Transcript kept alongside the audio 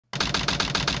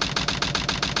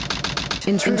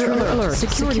Intruder alert.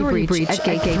 Security breach at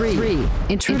gate 3.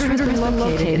 Intruder has been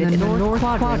located in the north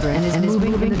quadrant and is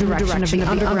moving in the direction of the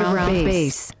underground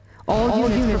base. All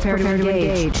units prepare to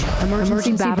engage.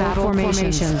 Emergency battle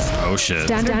formations. Oh shit.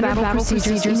 Standard battle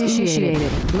procedures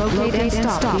initiated. Locate and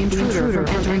stop the intruder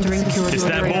from entering security. It's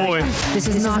that boy. This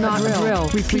is not a drill.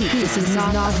 Repeat, this is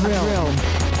not a drill.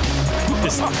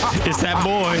 It's that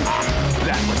boy.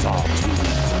 That was all.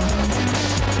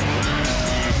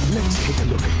 Let's take a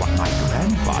look at what my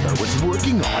grandfather was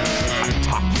working on. A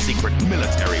top secret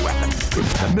military weapon.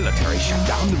 The military shut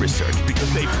down the research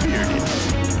because they feared it.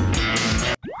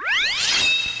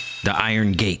 The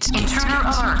Iron Gate. Intruder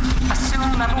alert.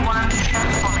 Assume level 1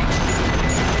 transformation.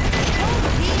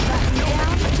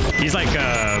 He's like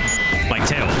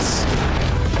Tails.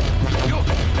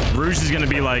 Rouge is gonna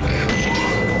be like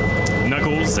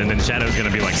Knuckles, and then Shadow's gonna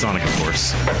be like Sonic, of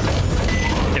course.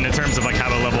 In the terms of like how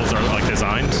the levels are like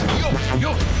designed. I'm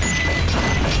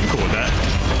cool with that.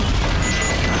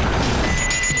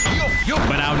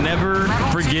 But I'll never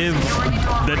forgive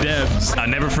the devs. I'll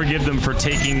never forgive them for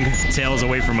taking Tails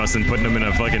away from us and putting them in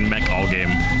a fucking mech all game.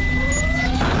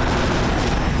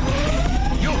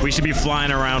 We should be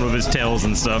flying around with his tails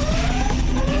and stuff.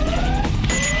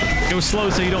 Go slow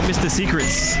so you don't miss the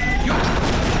secrets.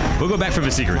 We'll go back for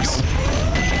the secrets.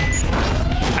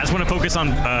 I just want to focus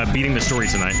on beating the story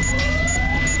tonight.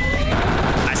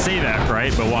 I say that,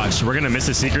 right? But watch, we're gonna miss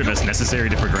a secret that's necessary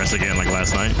to progress again like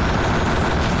last night.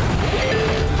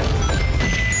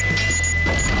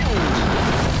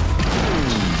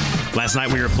 Last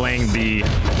night we were playing the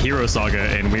Hero Saga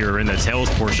and we were in the Tails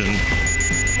portion.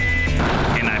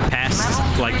 And I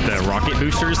passed like the rocket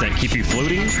boosters that keep you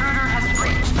floating.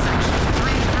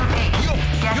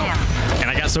 And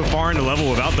I got so far into level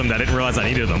without them that I didn't realize I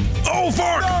needed them. Oh,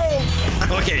 fuck!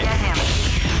 No! Okay.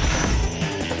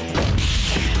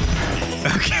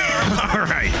 Okay, all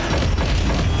right.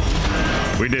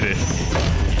 We did it.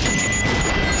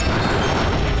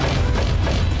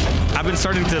 I've been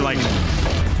starting to like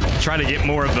try to get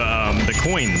more of the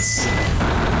coins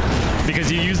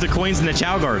because you use the coins in the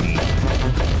Chow Garden.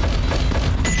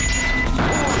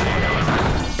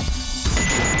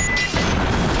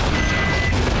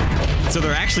 So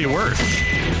they're actually worth.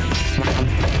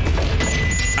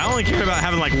 I only care about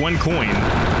having like one coin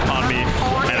on me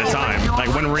at a time, like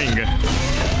one ring,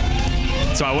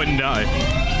 so I wouldn't die.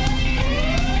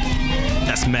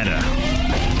 That's meta.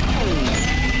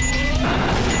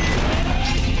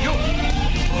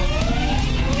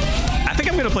 I think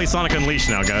I'm gonna play Sonic Unleashed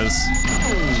now, guys.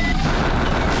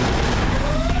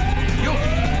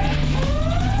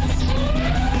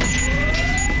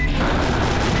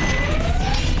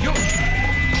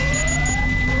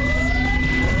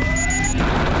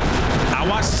 I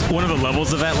watched one of the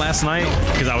levels of that last night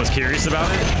because I was curious about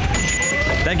it.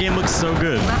 That game looks so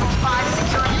good. Level 5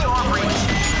 security door breach.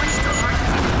 Switch to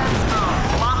emergency defense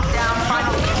mode. Lock down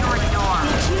final security door.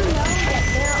 Did you know that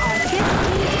there are 15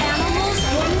 animals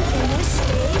hidden in this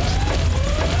stage?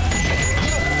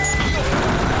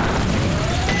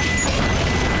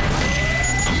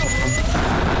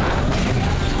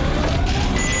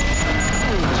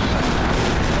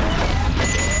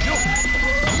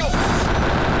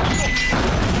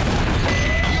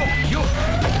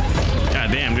 God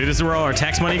damn, dude, this is where all our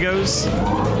tax money goes?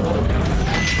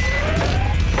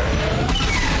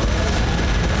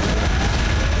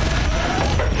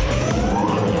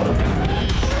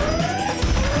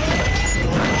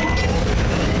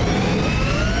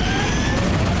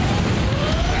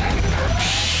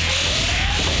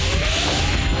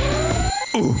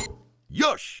 Ooh.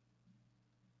 Yush!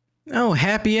 Oh,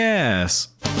 happy ass.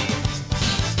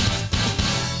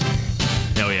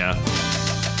 Hell yeah.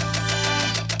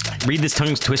 Read this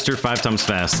tongue twister 5 times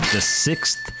fast. The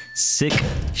 6th sick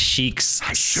sheik's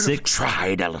I should have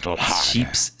tried a little harder.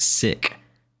 sheep's sick.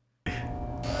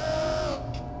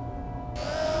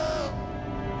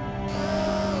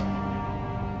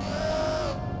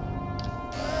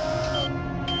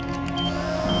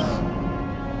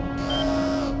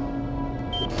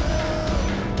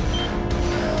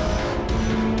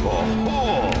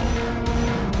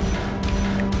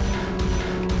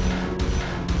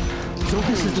 So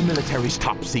this is the military's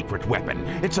top secret weapon.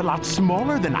 It's a lot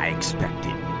smaller than I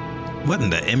expected. What in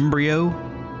the embryo?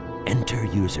 Enter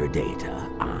user data.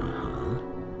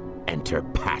 Enter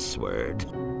password.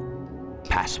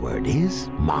 Password is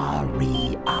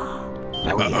Maria.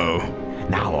 There we go.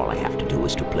 Now all I have to do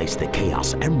is to place the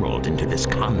Chaos Emerald into this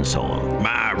console.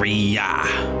 Maria.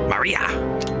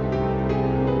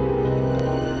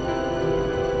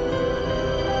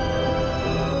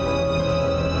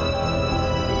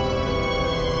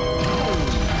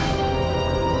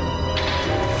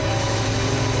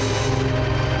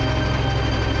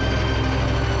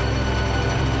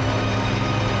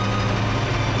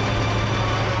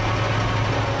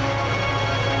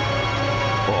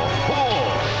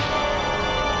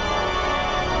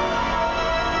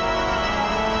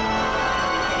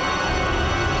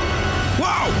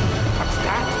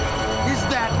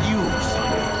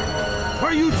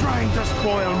 trying to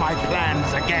spoil my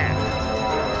plans again.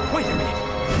 Wait a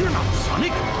minute. You're not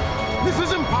Sonic. This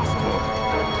is impossible.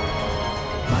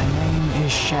 My name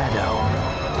is Shadow.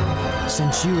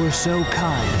 Since you were so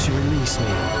kind to release me,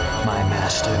 my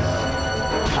master,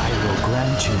 I will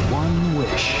grant you one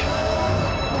wish.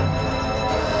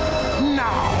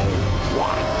 Now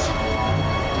what?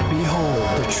 Behold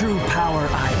the true power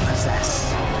I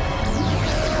possess.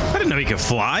 I didn't know he could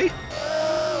fly.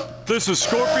 This is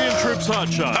Scorpion Troops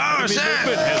Hotshot. Oh, Enemy shit!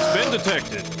 movement has been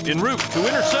detected. En route to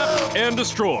intercept and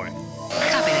destroy.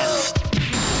 Copy that.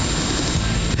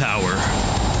 Power.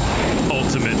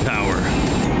 Ultimate power.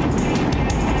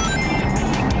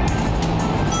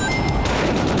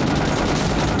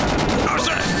 Oh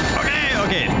shit!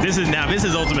 Okay. This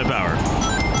is ultimate power.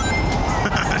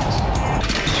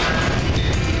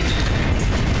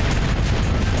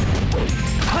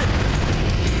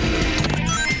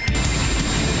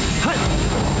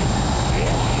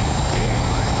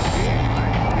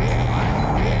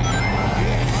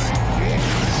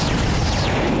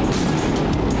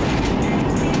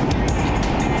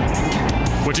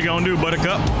 What you gonna do,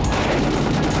 Buttercup?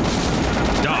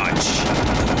 Dodge.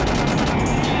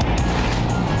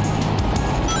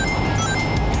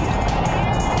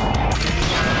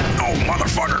 Oh,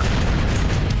 motherfucker.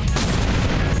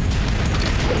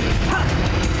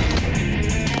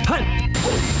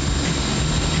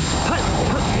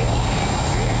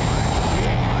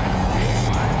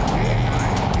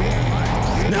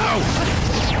 No!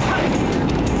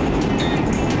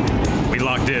 We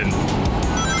locked in.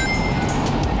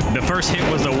 The first hit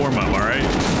was the warm-up, all right?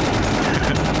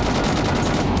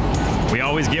 We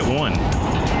always get one.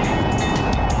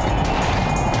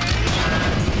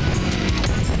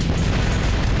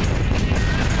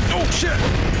 Oh, shit!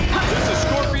 This is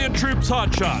Scorpion Troops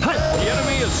Hotshot. The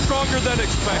enemy is stronger than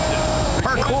expected.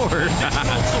 Parkour!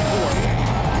 Additional support.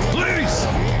 Please!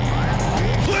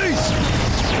 Please!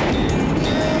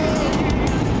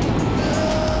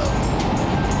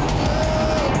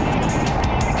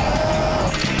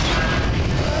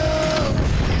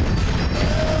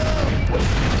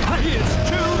 He is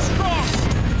too strong.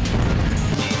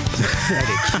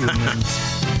 Pathetic humans.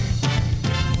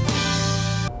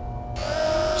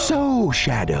 So,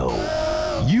 Shadow,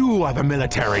 you are the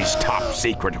military's top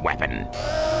secret weapon.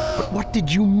 But what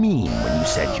did you mean when you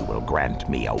said you will grant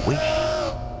me a wish?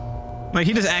 Like,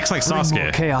 he just acts like 3 more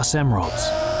Sasuke. Chaos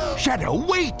Emeralds. Shadow,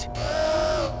 wait!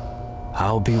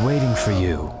 I'll be waiting for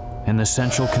you in the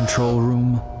central control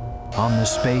room on the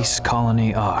Space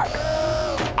Colony Ark.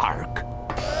 Ark?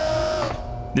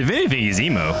 If anything, he's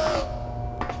emo.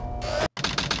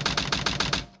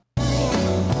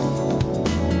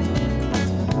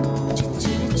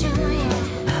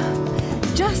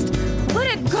 Just let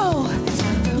it go.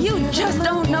 You just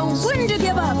don't know when to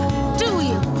give up, do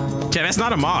you? Yeah, that's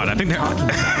not a mod. I think they're.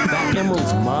 That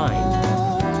emerald's mine.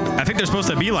 I think they're supposed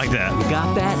to be like that. You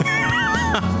got that?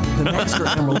 The Master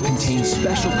Emerald contains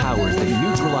special powers that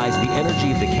neutralize the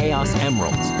energy of the Chaos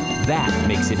Emeralds. That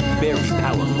makes it very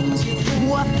powerful.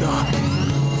 What the?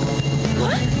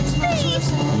 What?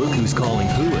 Please. Look who's calling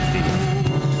who a thief.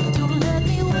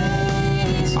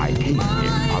 I came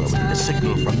here following the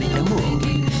signal from the Emerald.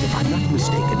 If I'm not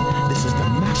mistaken, this is the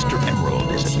Master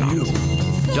Emerald, is it not?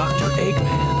 Dr.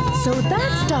 Eggman. So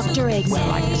that's Dr. Eggman.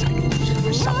 Well, I guess I can use it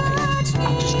for something.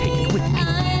 I'll just take it with me.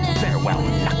 Farewell,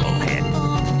 knucklehead.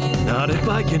 Not if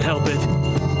I can help it.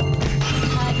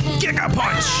 Giga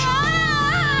punch!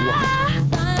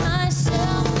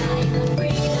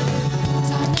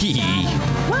 Key.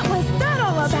 What was that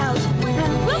all about?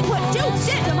 And look what you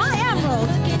did to my emerald!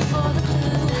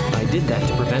 I did that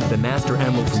to prevent the Master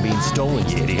Emerald from being stolen,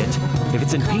 you idiot. If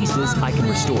it's in pieces, I can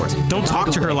restore it. Don't talk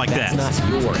By the to her way, like that's that. That's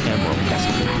not your emerald.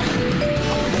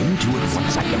 I'll into it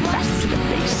once I get back to the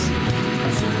base.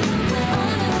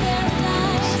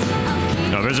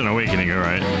 No, there's an awakening, all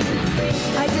right.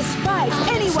 I despise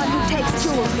anyone who takes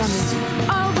tools from me.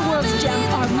 All the world's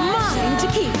gems are mine to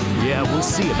keep. Yeah, we'll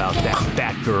see about that,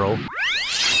 Batgirl.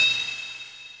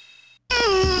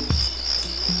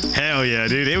 Hell yeah,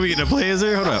 dude. Hey, we get to play as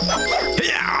her? Hold up.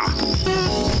 Yeah!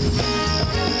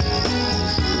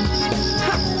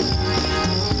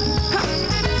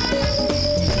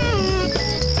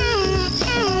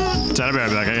 So I'll be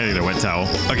like, I gotta get a wet towel.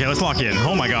 Okay, let's lock in.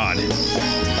 Oh my god.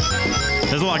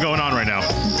 There's a lot going on right now.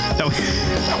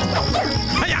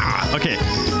 Hiya! Okay.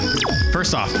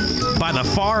 First off, by the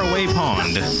faraway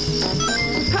pond,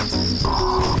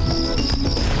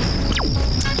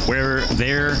 where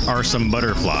there are some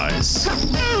butterflies.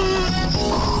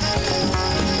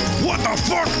 What the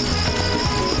fuck?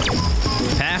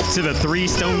 Path to the 3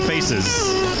 stone faces.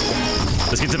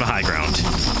 Let's get to the high ground.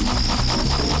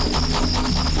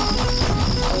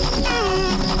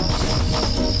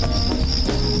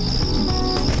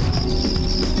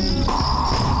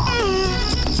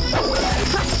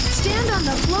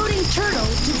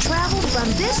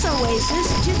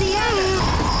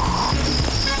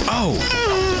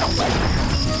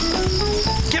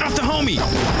 me.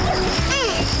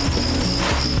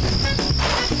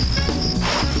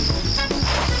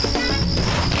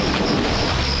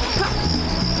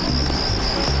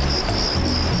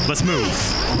 Let's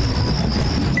move.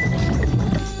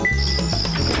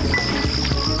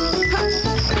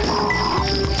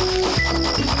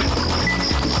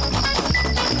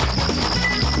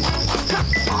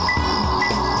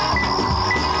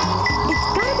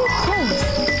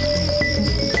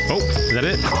 Is that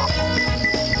it?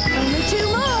 Only 2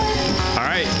 more. All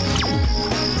right.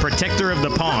 Protector of the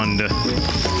pond. A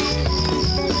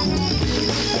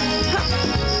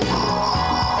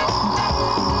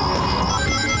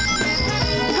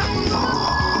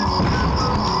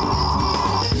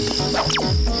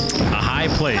high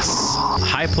place.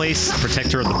 High place,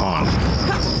 protector of the pond.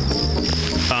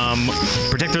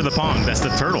 Protector of the pond. That's the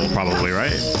turtle, probably,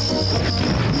 right?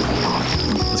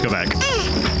 Let's go back.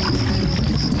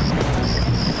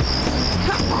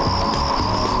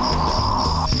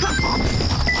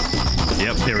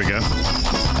 Yep, there we go.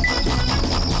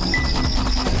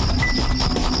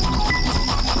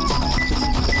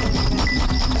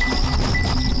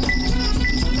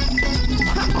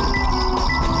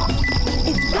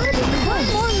 It's gotta be one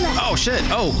more left. Oh shit!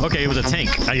 Oh, okay, it was a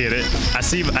tank. I get it. I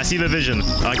see the vision.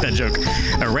 I like that joke.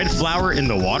 A red flower in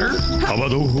the water? How about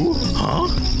who? Huh?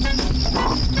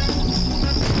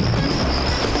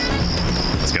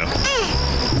 Let's go.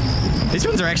 These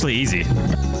ones are actually easy.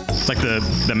 It's like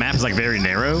the map is like very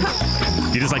narrow.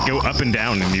 You just like go up and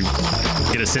down and you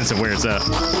get a sense of where it's at.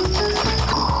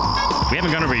 We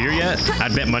haven't gone over here yet.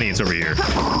 I'd bet money it's over here. It's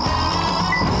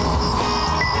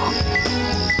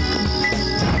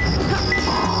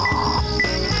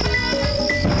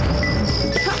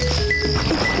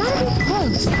gotta be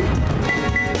close.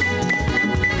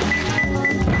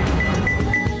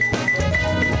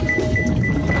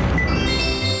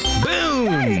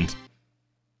 Boom!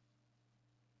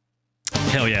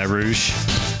 Hell yeah, Rouge.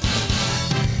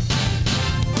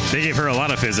 They gave her a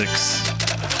lot of physics.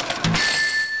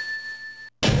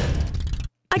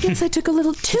 I guess I took a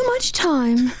little too much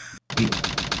time.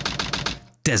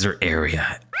 Desert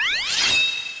area.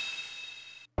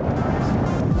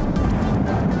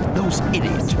 Those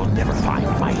idiots will never find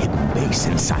my hidden base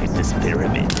inside this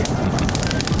pyramid.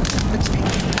 Let's take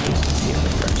the cases here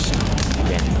first,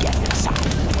 then get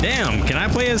inside. Damn, can I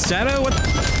play as Shadow? What?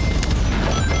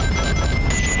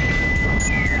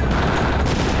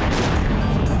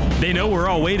 They know we're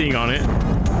all waiting on it.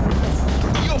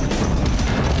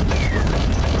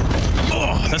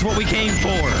 Oh, that's what we came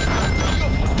for.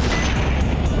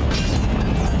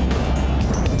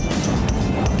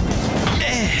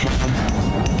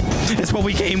 That's what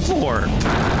we came for.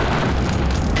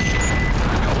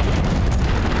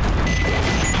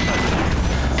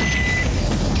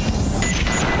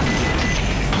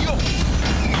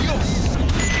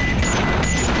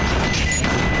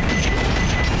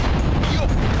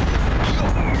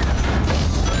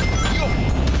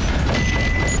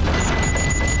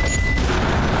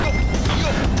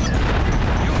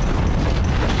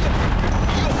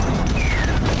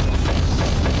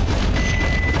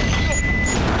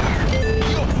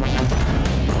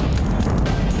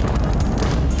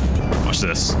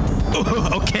 This.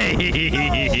 Okay.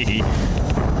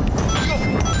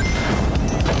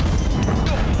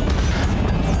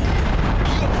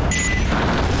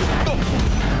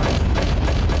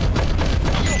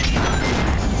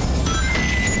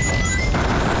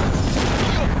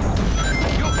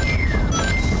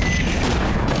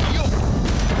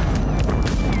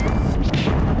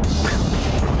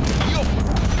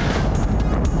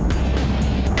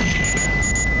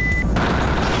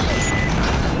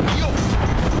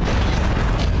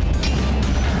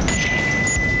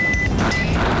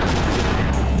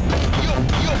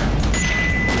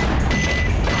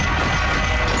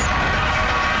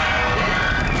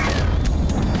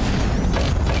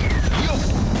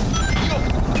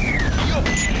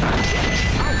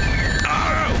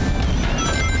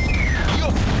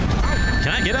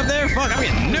 Fuck, I'm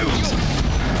getting nuked.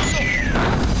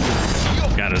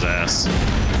 Got his ass.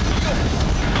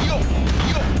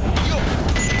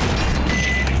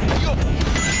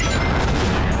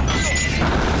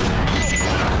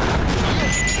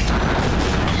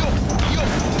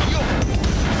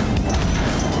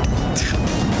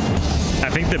 I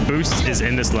think the boost is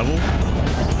in this level.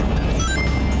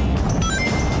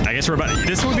 I guess we're about...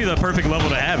 This would be the perfect level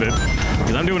to have it.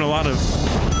 Because I'm doing a lot of...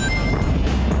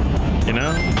 You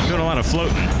know? Doing a lot of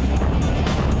floating.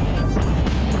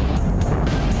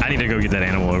 I need to go get that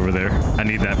animal over there. I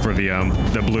need that for the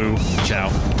blue chow.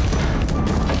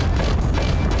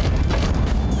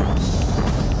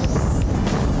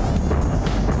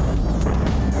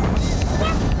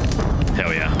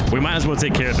 Might as well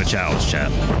take care of the challenge, chat.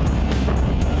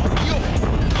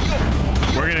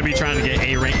 We're gonna be trying to get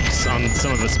A ranks on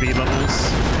some of the speed levels.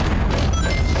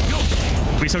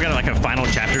 We still got like a final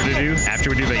chapter to do after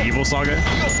we do the evil saga.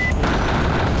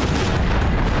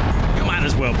 You might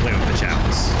as well play with the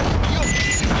chalice.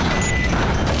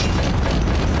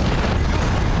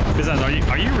 Besides,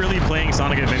 are you really playing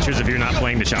Sonic Adventures if you're not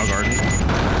playing the Chao Garden?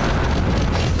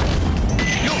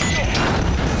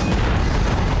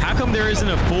 How come there isn't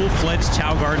a full-fledged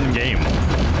Chao Garden game?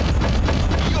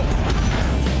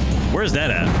 Where's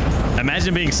that at?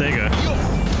 Imagine being Sega.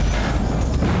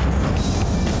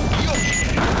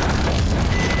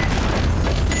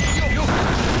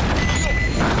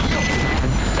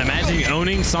 Imagine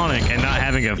owning Sonic and not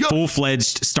having a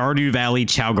full-fledged Stardew Valley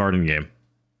Chao Garden game.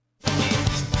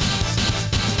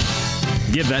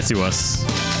 Give that to us.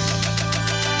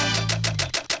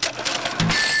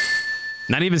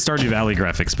 Not even Stardew Valley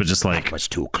graphics, but just like... That was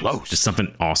too close. Just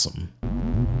something awesome.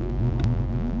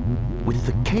 With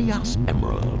the Chaos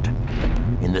Emerald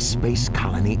in the Space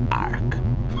Colony Ark.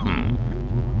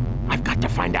 I've got to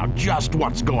find out just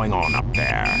what's going on up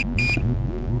there.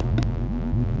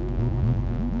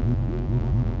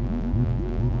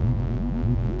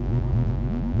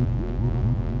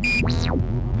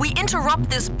 We interrupt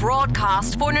this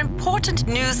broadcast for an important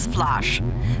news flash.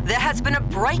 There has been a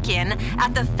break-in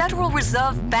at the Federal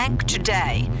Reserve Bank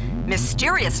today.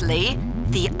 Mysteriously,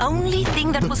 the only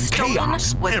thing that was stolen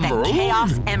was the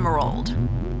Chaos Emerald.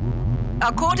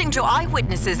 According to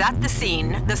eyewitnesses at the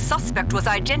scene, the suspect was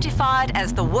identified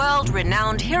as the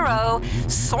world-renowned hero,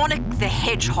 Sonic the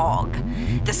Hedgehog.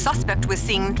 The suspect was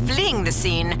seen fleeing the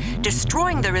scene,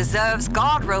 destroying the reserve's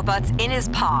guard robots in his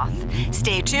path.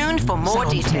 Stay tuned for more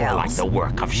details. More like the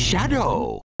work of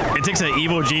Shadow. It takes an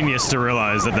evil genius to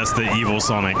realize that that's the evil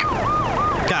Sonic.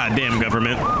 Goddamn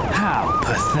government. How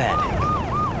pathetic.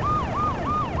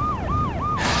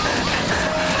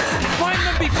 Find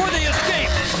them before they escape!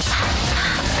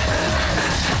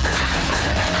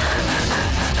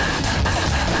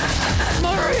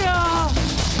 Maria!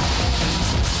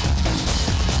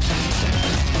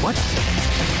 What?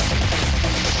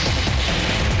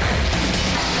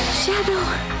 Shadow,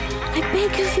 I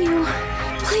beg of you,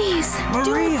 please, do it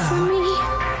Maria. for me.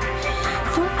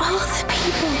 For all the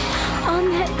people on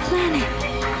that planet.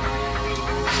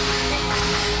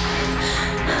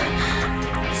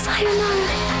 Sayonara,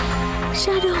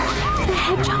 Shadow the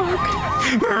Hedgehog.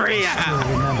 Maria! Still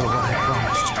remember what I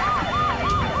promised you.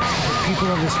 For the people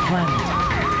of this planet,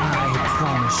 I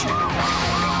promise you.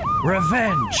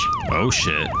 Revenge! Oh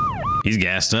shit. He's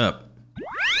gassed up.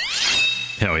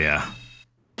 Hell yeah.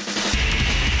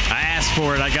 I asked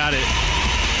for it, I got it.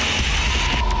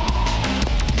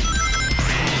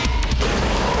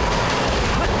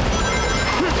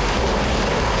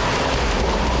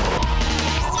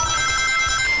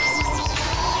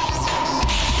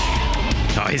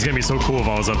 Oh, he's gonna be so cool with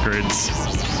all his upgrades.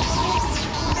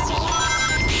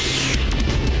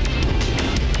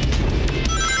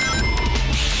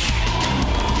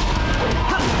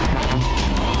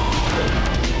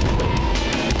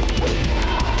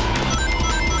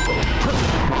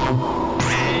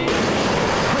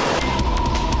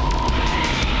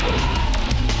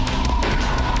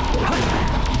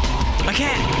 I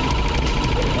can't.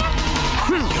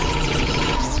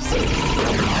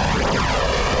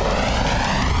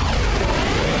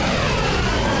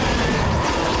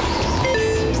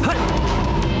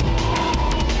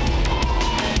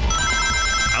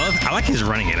 I like his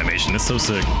running animation. It's so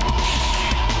sick.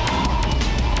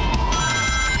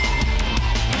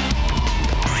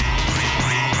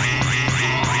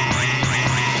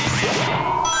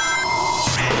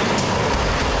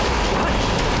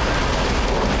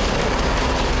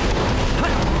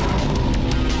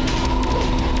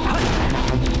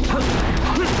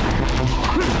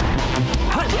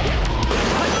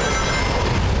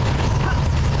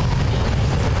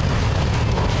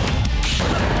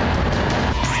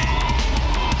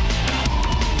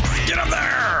 Get up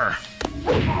there!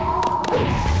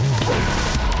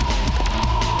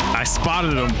 I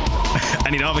spotted him. I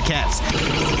need all the cats.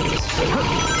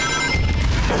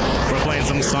 We're playing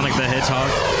some Sonic the Hedgehog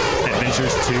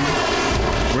Adventures 2.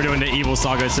 We're doing the Evil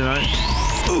Saga tonight.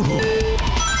 Ooh.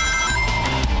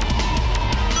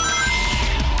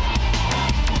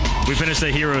 We finished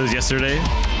the Heroes yesterday.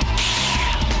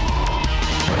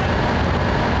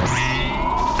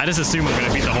 I just assume we're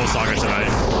gonna beat the whole saga tonight.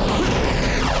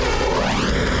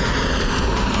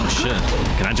 Oh shit.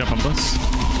 Can I jump on this?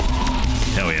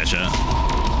 Hell yeah, chat.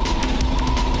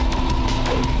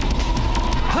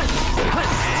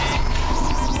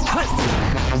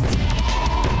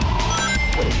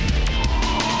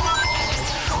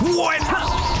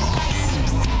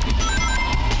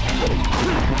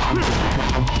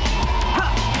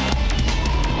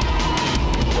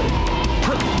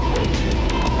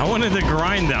 I wanted the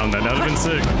grind down. That would have been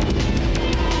sick.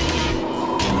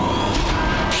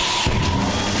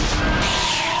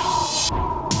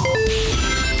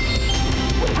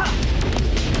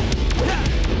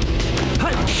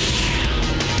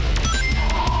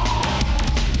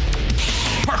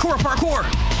 Parkour, parkour!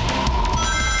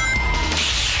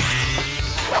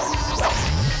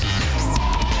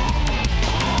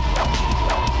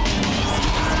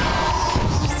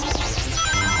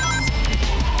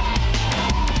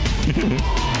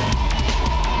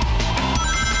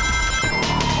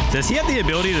 Does he have the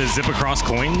ability to zip across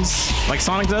coins like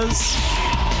Sonic does?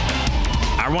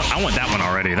 I want that one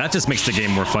already. That just makes the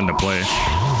game more fun to play.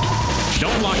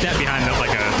 Don't lock that behind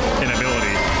like an ability.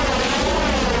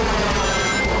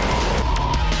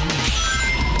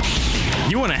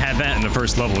 You want to have that in the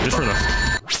first level just for the...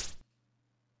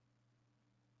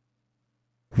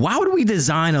 Why would we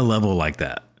design a level like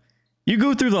that? You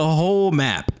go through the whole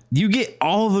map. You get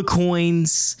all the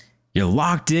coins. You're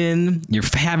locked in. You're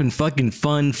having fucking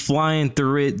fun flying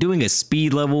through it, doing a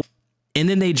speed level. And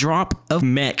then they drop a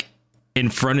mech in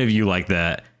front of you like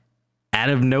that out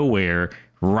of nowhere,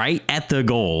 right at the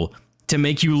goal, to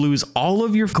make you lose all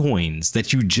of your coins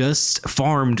that you just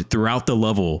farmed throughout the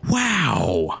level.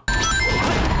 Wow.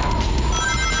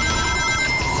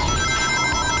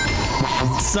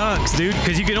 Sucks, dude,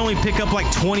 because you can only pick up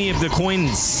like 20 of the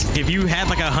coins. If you had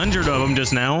like 100 of them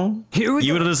just now, you would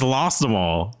have just lost them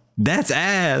all. That's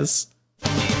ass.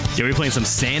 Yo, we playing some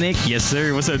Sonic? Yes,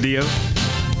 sir. What's up, Dio?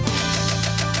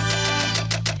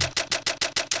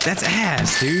 That's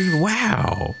ass, dude.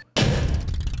 Wow.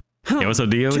 Yo, what's up,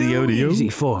 Dio? Dio. Easy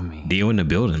for me. Dio in the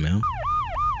building, man.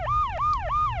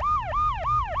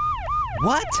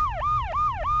 What?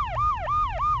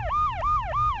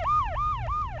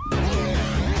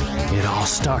 It all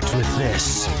starts with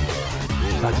this.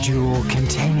 A jewel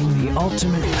containing the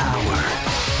ultimate power.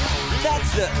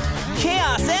 That's the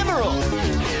Chaos Emerald!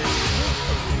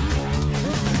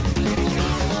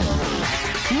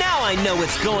 Now I know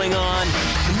what's going on.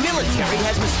 The military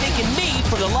has mistaken me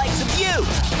for the likes of you.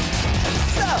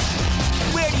 So,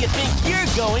 where do you think you're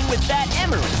going with that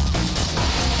emerald?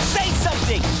 Say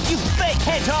something, you fake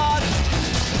hedgehog!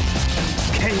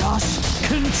 Chaos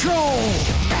control!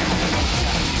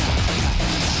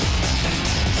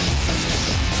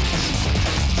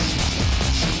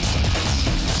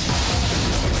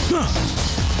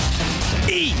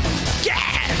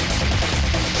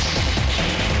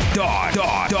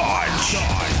 Dodge!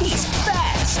 He's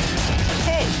fast!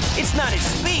 Hey, it's not his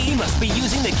speed. He must be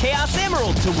using the Chaos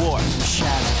Emerald to warp.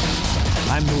 Shadow,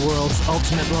 I'm the world's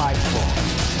ultimate life form.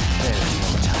 There's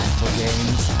no time for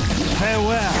games.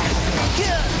 Farewell!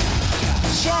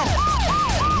 Shadow,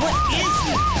 what is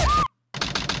he?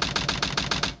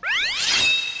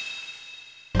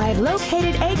 I've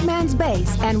located Eggman's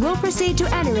base and will proceed to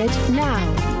enter it now.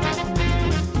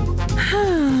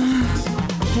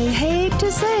 I hate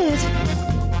to say it.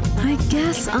 I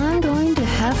guess I'm going to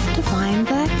have to find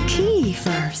that key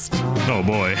first. Oh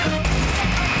boy.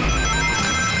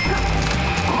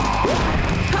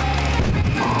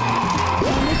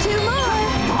 Only 2 more.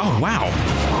 Oh wow.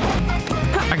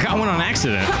 I got one on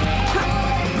accident.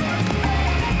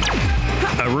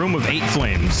 A room of 8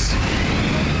 flames.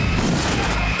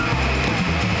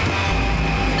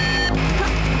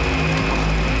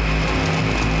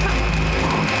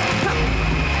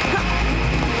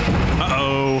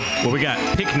 Uh-oh. What we got?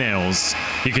 Pick nails.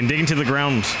 You can dig into the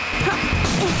ground.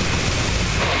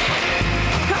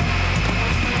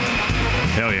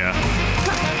 Hell yeah.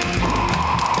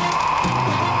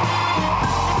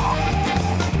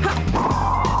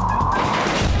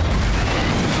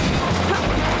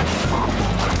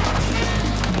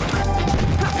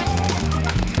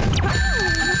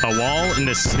 A wall in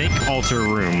the snake altar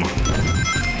room.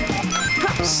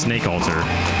 Snake altar.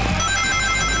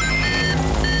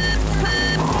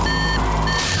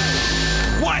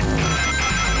 What?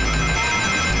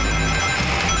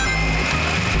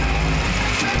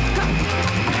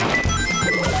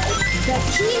 The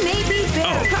key may be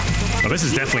buried. Oh, this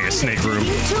is definitely a snake room.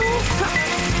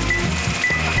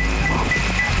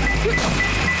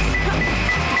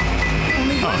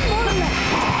 Only 1 more left.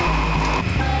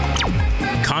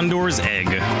 Condor's egg.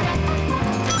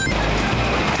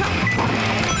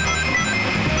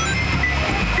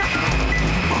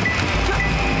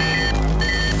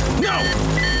 No!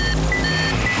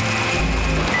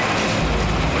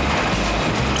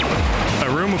 A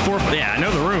room of 4. Yeah, I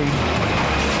know the room.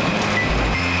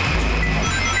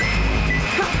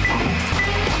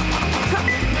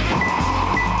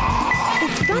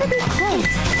 It's gotta be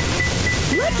close.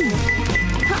 Lucky.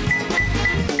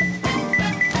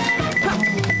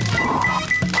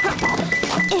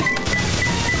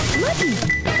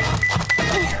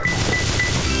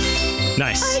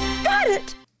 Nice. I got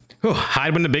it! Oh,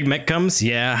 hide when the big mech comes?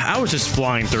 Yeah, I was just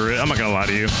flying through it. I'm not gonna lie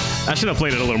to you. I should have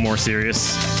played it a little more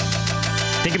serious.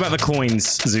 Think about the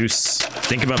coins, Zeus.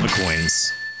 Think about the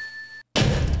coins.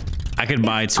 I could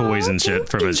buy toys and shit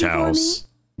from his house.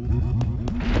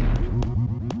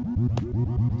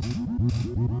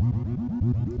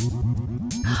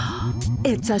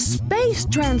 It's a space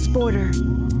transporter.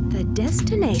 The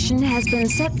destination has been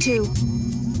set to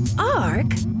Ark.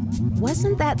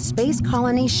 Wasn't that space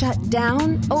colony shut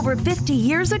down over 50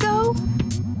 years ago?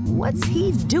 What's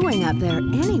he doing up there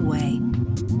anyway?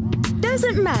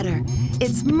 Doesn't matter.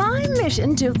 It's my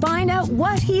mission to find out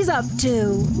what he's up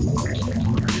to.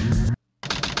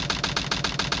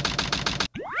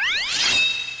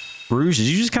 Rouge, did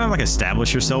you just kind of like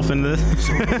establish yourself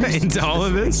into all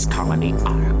of this? Colony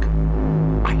Ark.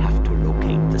 I have to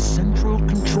locate the central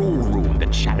control room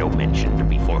that Shadow mentioned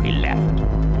before he left.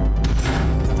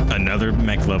 Another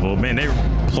mech level. Man, they're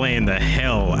playing the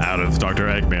hell out of Dr.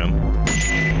 Eggman.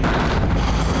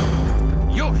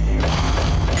 Yo!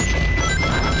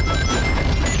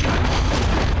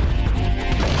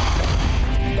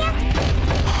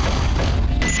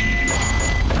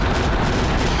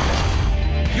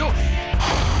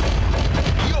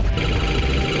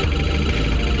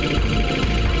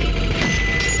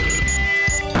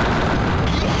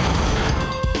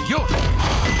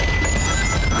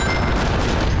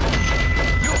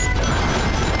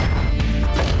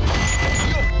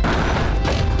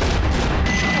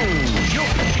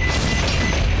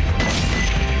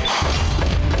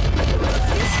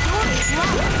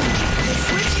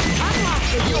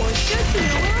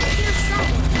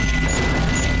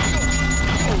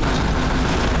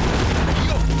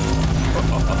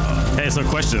 Hey, so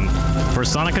question. For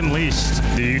Sonic Unleashed,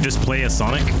 do you just play as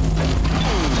Sonic?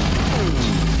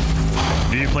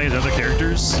 Do you play as other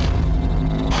characters?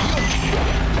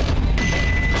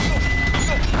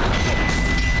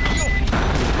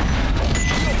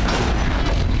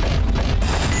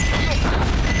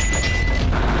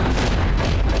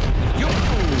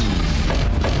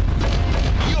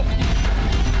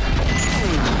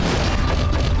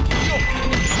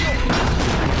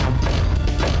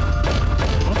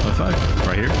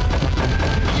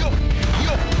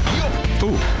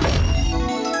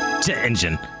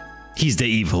 Engine. He's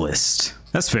the evilest.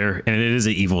 That's fair, and it is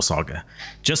an evil saga.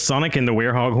 Just Sonic in the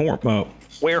werehog horn.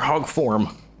 Werehog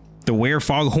form. The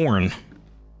werefoghorn.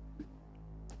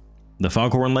 The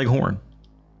foghorn leg horn.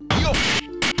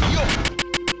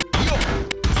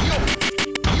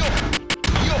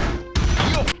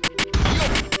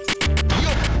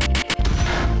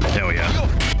 Hell yeah.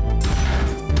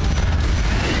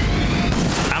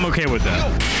 I'm okay with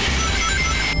that.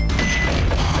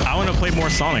 I want to play more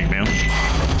Sonic, man.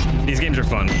 These games are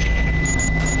fun.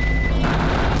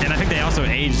 And I think they also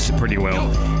aged pretty well.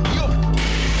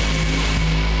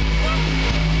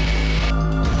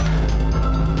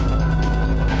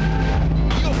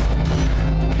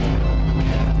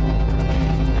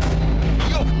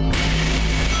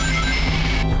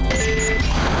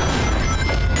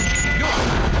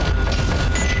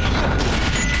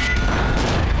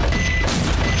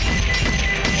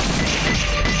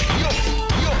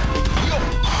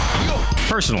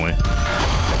 Personally.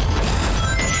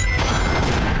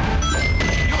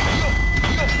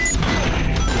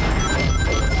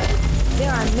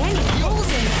 There are many holes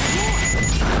in the floor.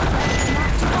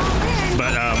 Not to fall in.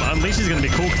 But Unleashed is gonna be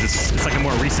cool because it's like a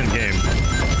more recent game.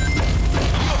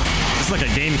 This is like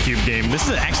a GameCube game. This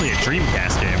is actually a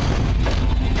Dreamcast game.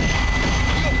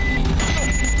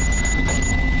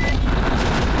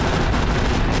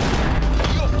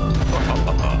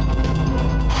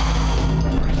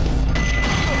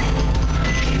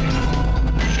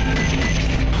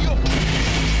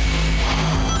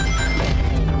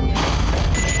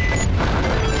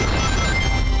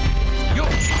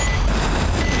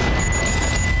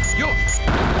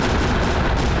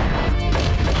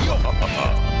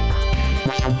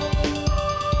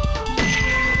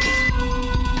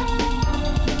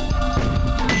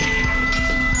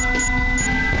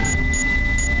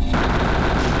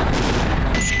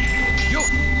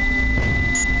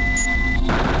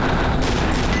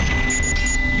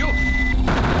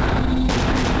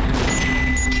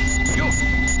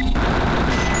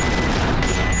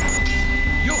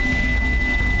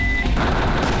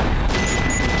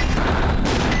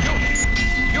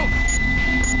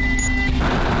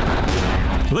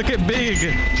 Look at Big.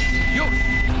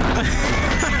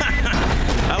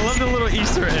 I love the little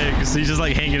Easter eggs. He's just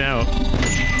like hanging out.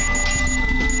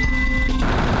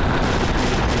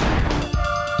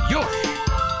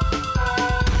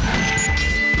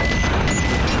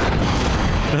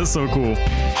 That's so cool.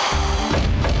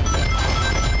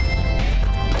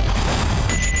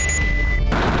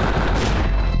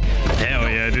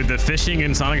 fishing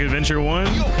in Sonic Adventure 1?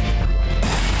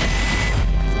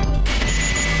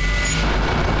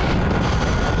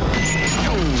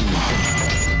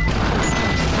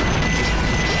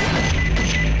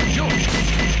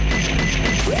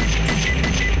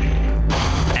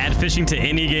 Add fishing to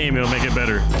any game, it'll make it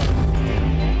better.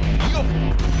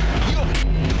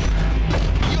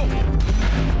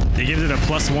 It gives it a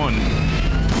 +1.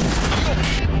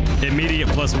 Immediate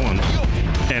 +1.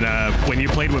 And when you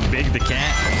played with Big the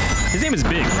cat, his name is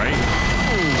Big, right?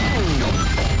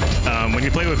 When you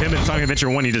played with him in Sonic Adventure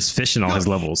 1, you just fish in all his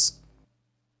levels.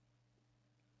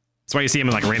 That's why you see him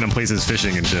in like random places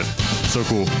fishing and shit. So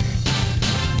cool.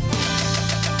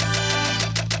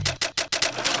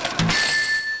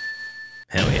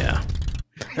 Hell yeah.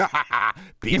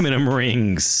 Give me them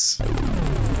rings.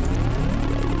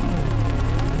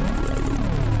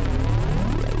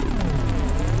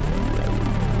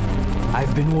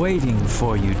 I've been waiting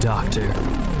for you, Doctor.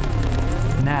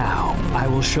 Now, I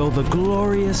will show the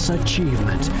glorious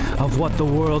achievement of what the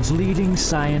world's leading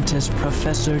scientist,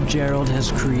 Professor Gerald,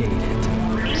 has created.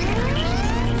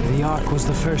 The Ark was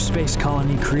the first space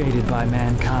colony created by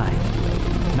mankind.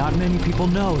 Not many people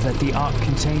know that the Ark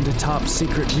contained a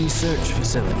top-secret research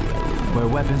facility where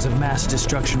weapons of mass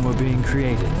destruction were being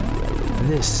created.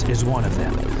 This is one of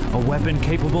them, a weapon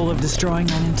capable of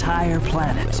destroying an entire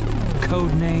planet,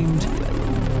 codenamed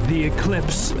the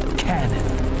Eclipse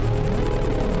Cannon.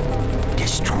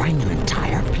 Destroying an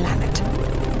entire planet?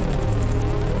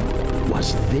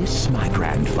 Was this my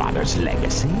grandfather's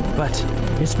legacy? But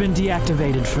it's been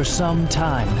deactivated for some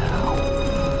time now.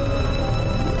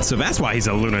 So that's why he's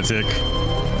a lunatic.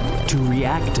 To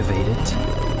reactivate it,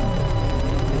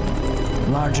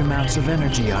 large amounts of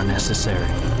energy are necessary.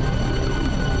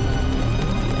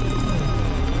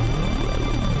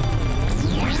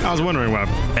 I was wondering why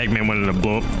Eggman wanted to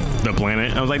blow up the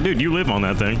planet. I was like, dude, you live on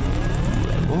that thing.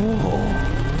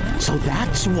 Oh, so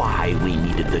that's why we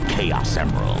needed the Chaos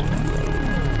Emerald.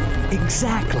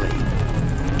 Exactly.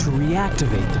 To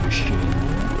reactivate the machine,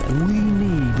 we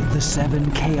need the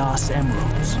 7 Chaos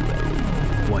Emeralds.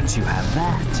 Once you have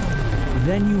that,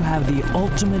 then you have the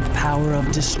ultimate power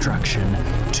of destruction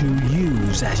to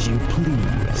use as you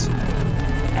please.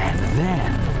 And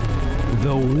then,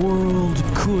 the world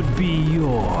could be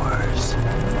yours.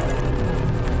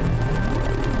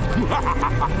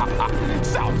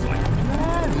 Sounds like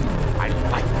fun. I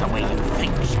like the way you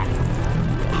think, Shadow.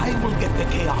 I will get the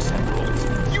Chaos Emeralds,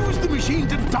 use the machine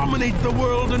to dominate the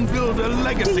world and build a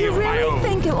legacy of my own. Do you really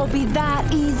think it will be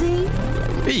that easy?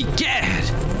 Hey,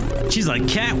 Cat! She's like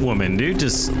Catwoman, dude.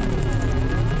 Just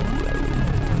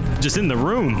in the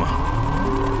room.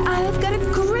 I've got a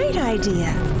great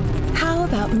idea. How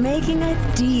about making a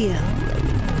deal?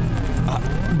 A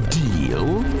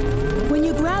deal? When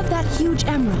you grab that huge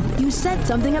emerald, you said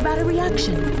something about a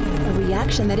reaction. A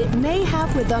reaction that it may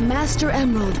have with the Master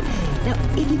Emerald. Now,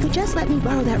 if you could just let me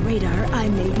borrow that radar, I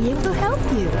may be able to help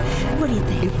you. What do you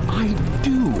think? If I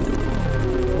do,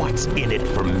 what's in it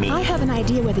for me? I have an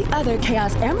idea where the other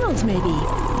Chaos Emeralds may be.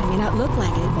 I may not look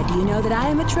like it, but do you know that I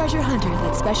am a treasure hunter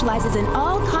that specializes in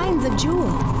all kinds of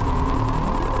jewels?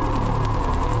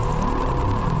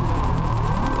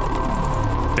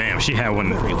 Damn, she had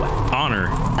one on her.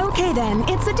 Okay then,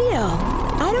 it's a deal.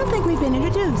 I don't think we've been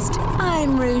introduced.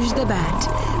 I'm Rouge the Bat,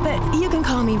 but you can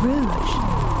call me Rouge.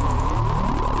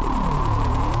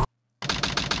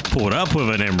 Pulled up with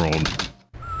an emerald.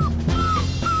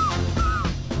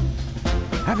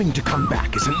 Having to come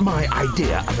back isn't my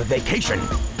idea of a vacation.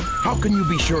 How can you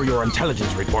be sure your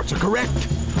intelligence reports are correct?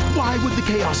 Why would the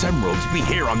Chaos Emeralds be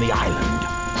here on the island?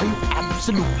 Are you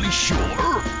absolutely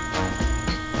sure?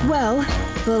 Well,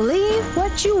 believe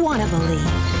what you want to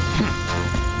believe.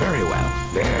 Very well,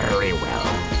 very well.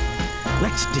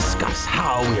 Let's discuss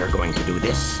how we are going to do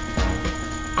this.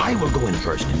 I will go in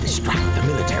first and distract the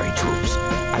military troops,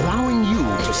 allowing you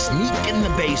to sneak in the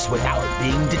base without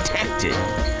being detected.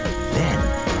 Then,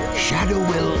 Shadow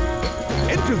will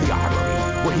enter the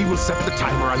armory, where he will set the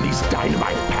timer on these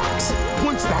dynamite packs.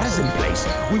 Once that is in place,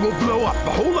 we will blow up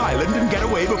the whole island and get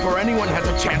away before anyone has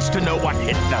a chance to know what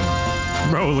hit them.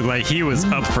 Bro looked like he was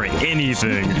up for anything.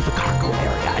 Sneak into the cargo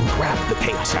area and grab the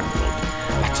Chaos Emerald.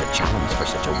 That's a challenge for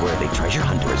such a worthy treasure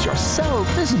hunter as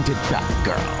yourself, isn't it, Duck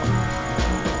Girl?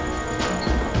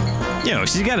 Yo,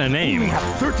 she's got a name. We have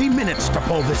 30 minutes to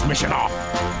pull this mission off,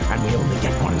 and we only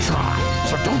get one try,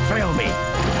 so don't fail me.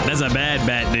 That's a bad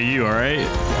bat to you, all right?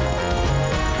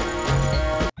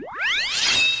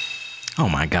 Oh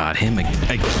my God, him again?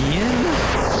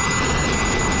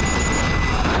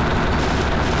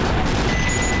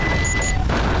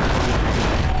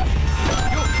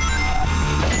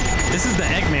 This is the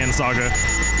Eggman saga.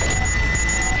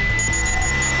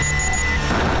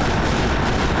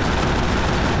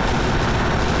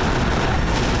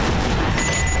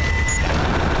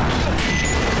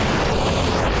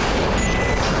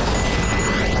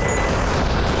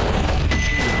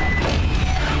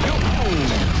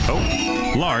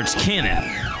 Large cannon.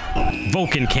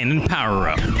 Vulcan cannon power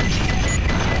up.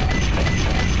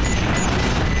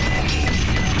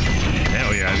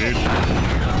 Hell yeah, dude.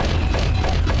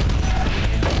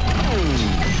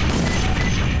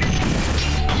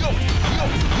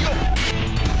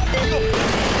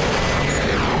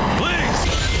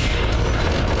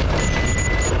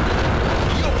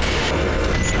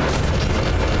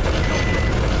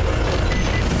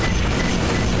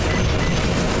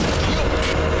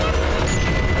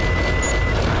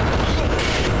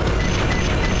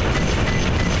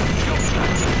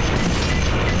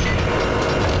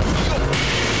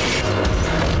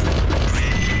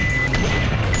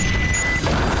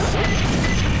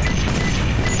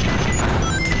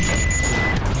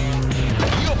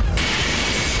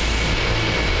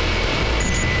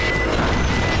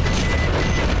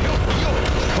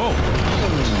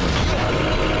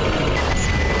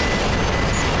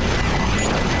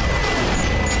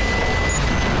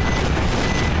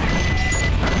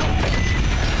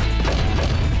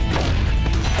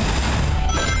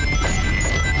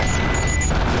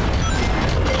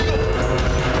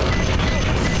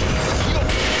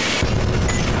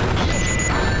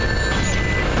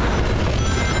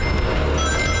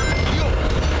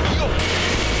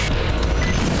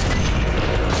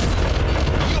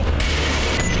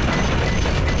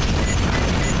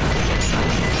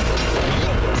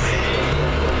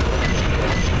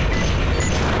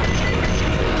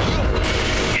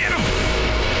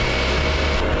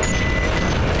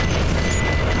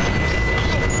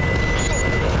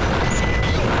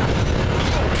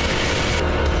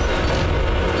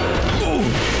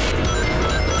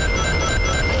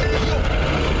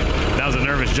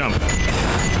 Jump.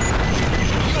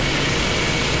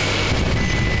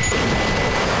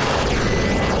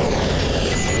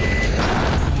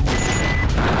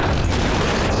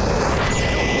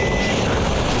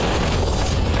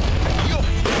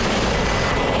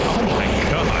 Oh my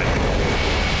God.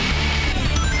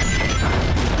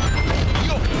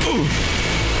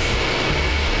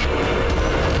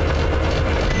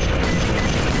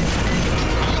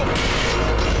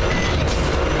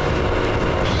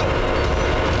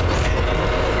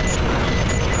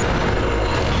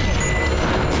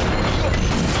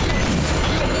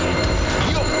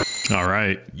 All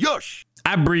right. Yosh!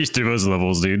 I breezed through those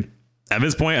levels, dude. At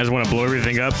this point, I just want to blow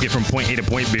everything up, get from point A to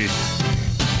point B.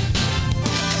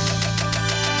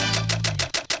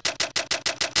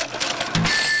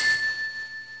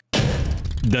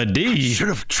 The D. Should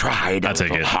have tried a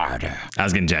little harder. I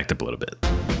was getting jacked up a little bit.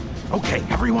 Okay,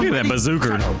 everyone. Look at that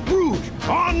bazooka. Rouge,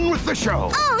 on with the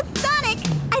show. Oh, Sonic!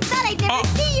 I thought I'd never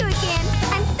see you again.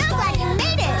 I'm so glad you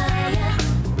made it.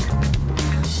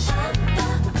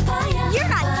 You're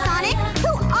not Sonic.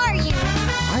 Who are you?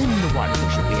 I'm the one who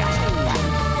should be asking that.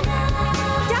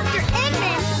 Dr.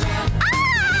 Eggman.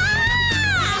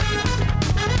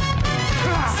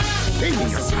 Maybe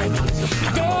your timing is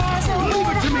impeccable. Leave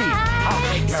it to me. I'll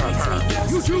take care of her.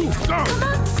 You two, go.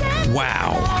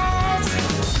 Wow.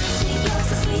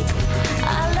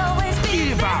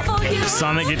 Give up.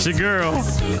 Sonic, get your girl. Boy,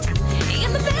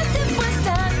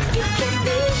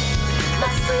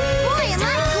 am I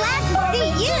glad to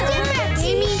see you.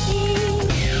 Amy.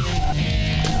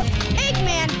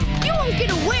 Eggman, you won't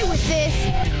get away with this.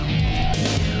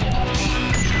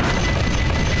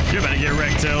 You're about to get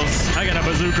wrecked, Tails. I got a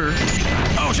bazooka.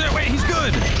 Oh shit, wait, he's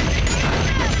good.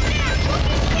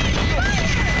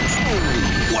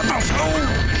 What the f-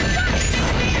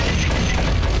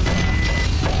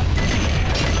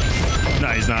 No,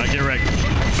 he's not. Get wrecked.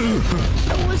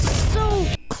 That was so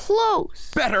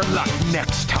close. Better luck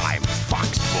next time,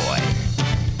 Fox Boy.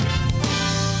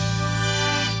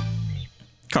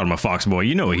 Called him a fox boy.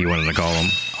 You know what he wanted to call him.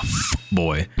 A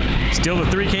boy. Steal the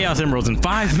 3 Chaos Emeralds in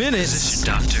 5 minutes.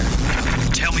 Physician doctor,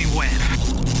 tell me when.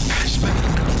 There's been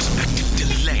an unexpected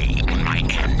delay on my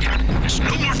end. There's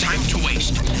no more time to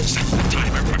waste. Set the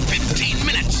timer for 15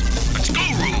 minutes. Let's go,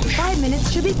 Rouge. 5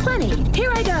 minutes should be plenty.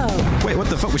 Here I go. Wait, what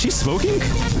the fuck? Was she smoking?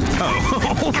 Oh.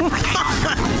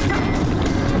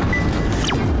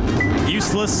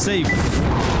 Useless safe.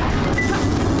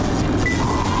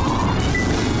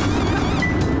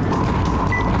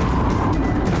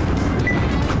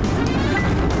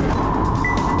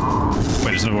 Wait,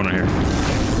 there's another one right here.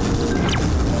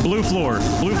 Blue floor.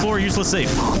 Blue floor, useless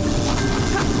safe.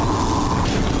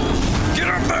 Get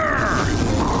up there!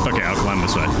 Okay, I'll climb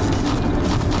this way.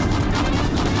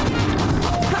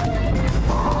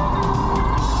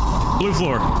 Blue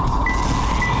floor.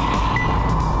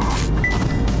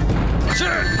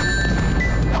 Shit!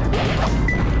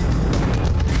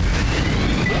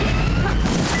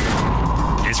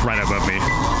 It's right above me.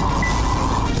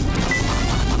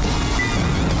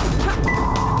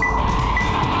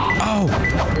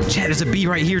 Chat, there's a bee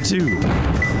right here too.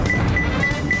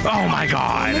 Oh my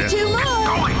god. Two more.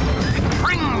 Going.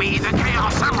 Bring me the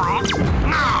Chaos Emerald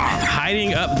now.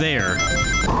 Hiding up there.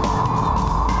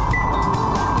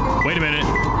 Wait a minute.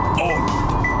 Oh.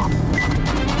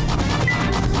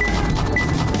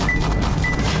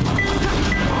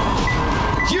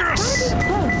 Yes!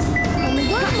 Close. Only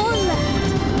one more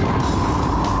left.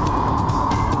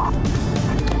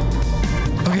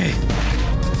 Okay.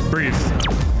 Breathe.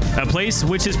 A place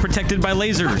which is protected by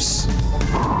lasers.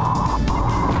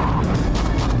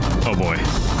 Oh boy.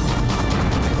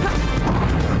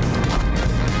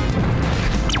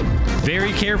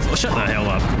 Very careful. Shut the hell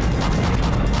up.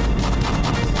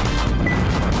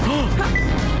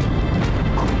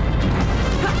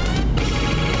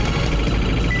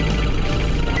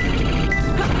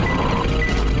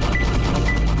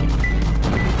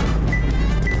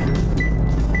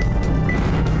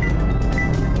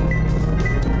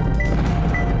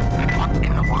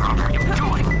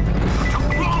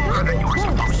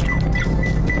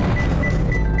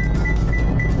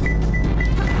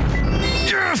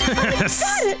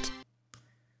 Got it.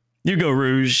 You go,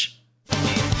 Rouge.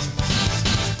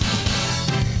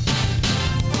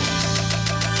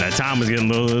 That time was getting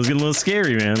a little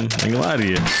scary, man. I ain't gonna lie to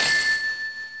you.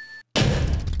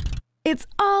 It's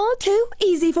all too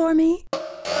easy for me.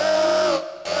 I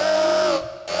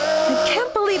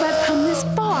can't believe I've come this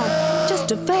far just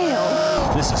to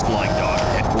fail. This is Flying Dog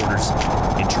headquarters.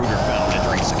 Intruder found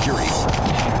entering security.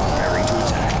 Preparing to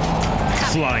attack.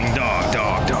 Flying dog,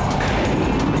 dog, dog.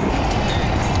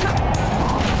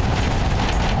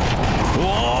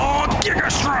 Whoa, Giga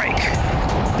Strike!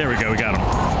 There we go, we got him.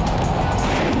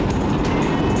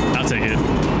 I'll take it.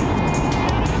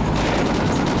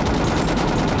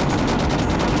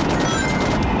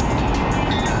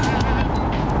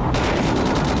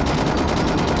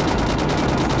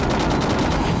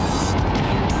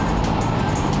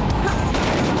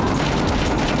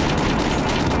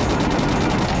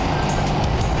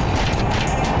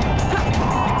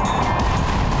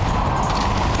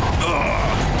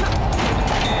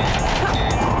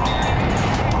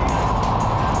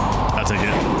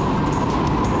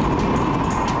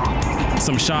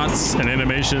 Some shots and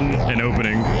animation and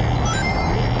opening.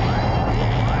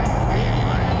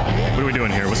 What are we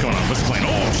doing here? What's going on? What's the plan?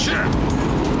 Oh shit!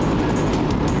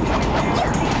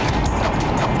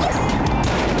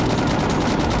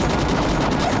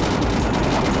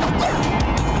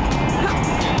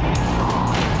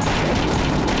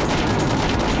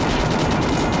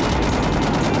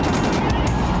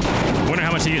 Wonder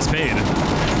how much he gets paid.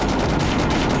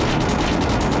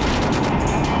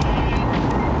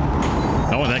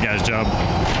 I want that guy's job.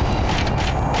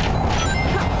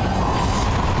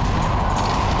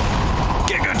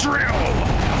 Giga Drill!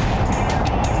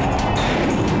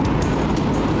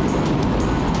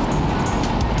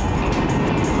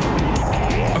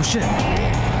 Oh shit.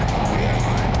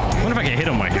 Wonder if I can hit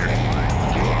him right here.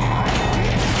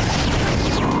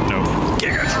 No.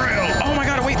 Giga Drill! Oh my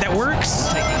god, wait, that works?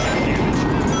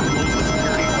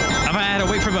 I had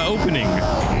to wait for the opening.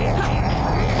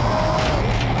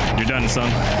 You're done, son.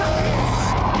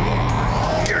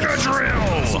 Giga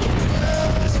Drill!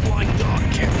 This flying dog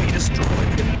can't be destroyed.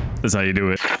 That's how you do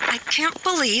it. I can't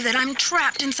believe that I'm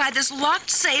trapped inside this locked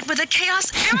safe with a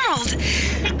Chaos Emerald.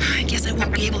 I guess I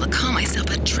won't be able to call myself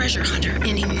a treasure hunter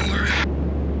anymore.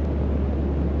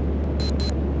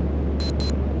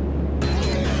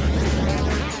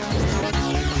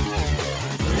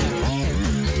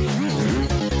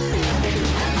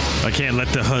 I can't let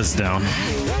the huzz down.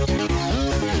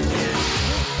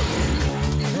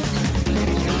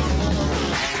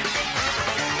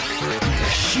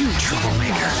 Huge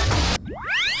troublemaker.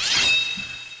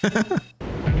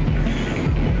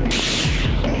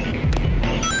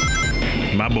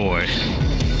 My boy.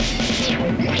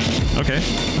 Okay.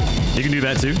 You can do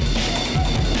that too.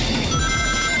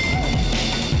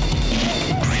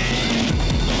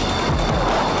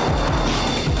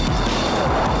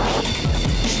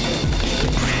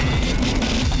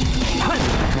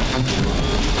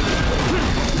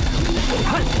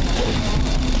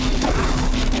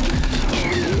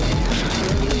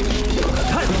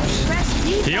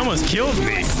 He almost killed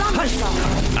me.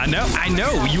 I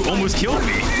know, you almost killed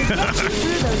me. Through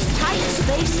those tight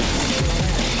spaces.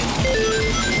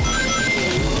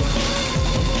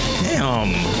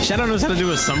 Damn. Shadow knows how to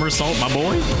do a somersault, my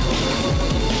boy.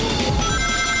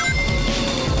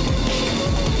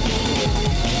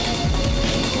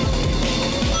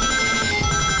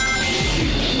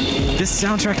 This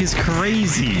soundtrack is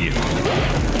crazy.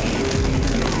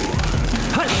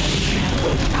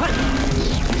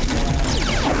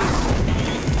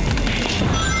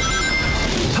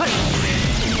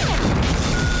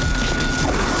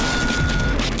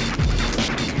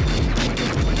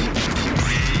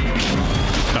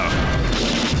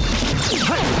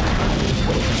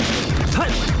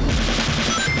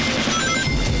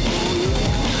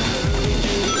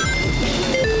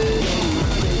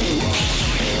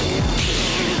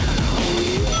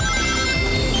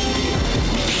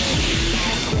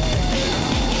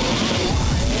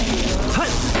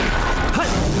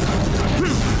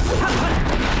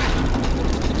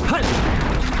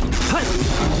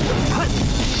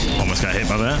 Almost got hit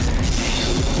by that.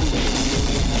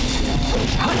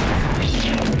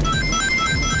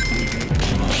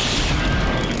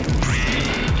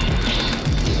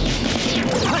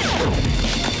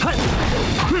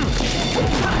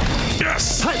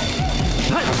 Yes!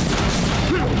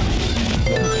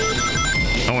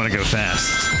 I want to go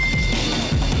fast.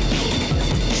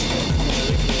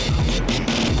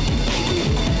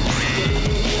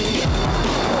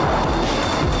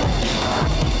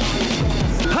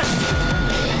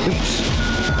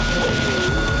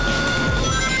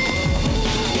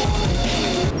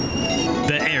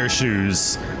 The air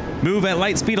shoes. Move at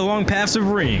light speed along paths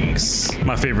of rings.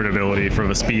 My favorite ability for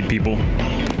the speed people.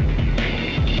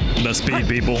 The speed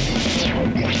people.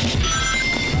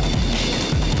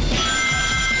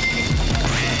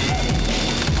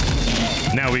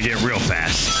 Now we get real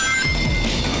fast.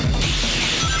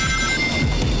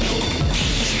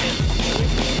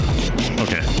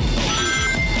 Okay.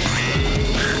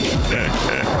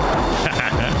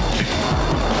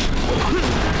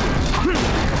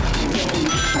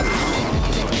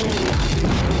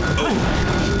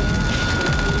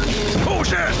 Oh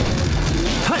shit!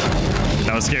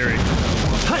 That was scary.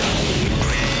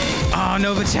 Oh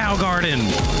no, the Chow Garden.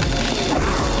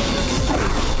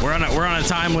 We're on a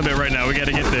time limit right now. We got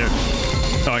to get there.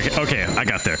 Oh, okay, I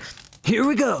got there. Here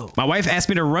we go. My wife asked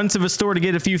me to run to the store to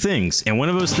get a few things, and one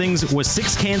of those things was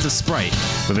 6 cans of Sprite,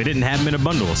 but they didn't have them in a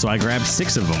bundle, so I grabbed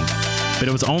 6 of them. But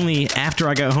it was only after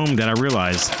I got home that I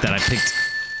realized that I picked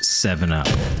 7 up.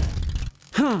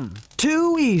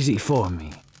 Too easy for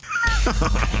me.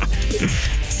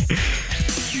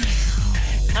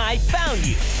 I found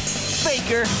you,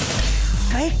 faker.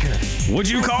 Faker? What'd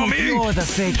you call me? You're the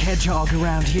fake hedgehog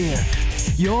around here.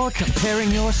 You're comparing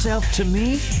yourself to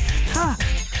me? Ha!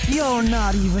 You're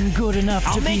not even good enough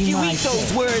to be my I'll make you eat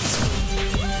those words.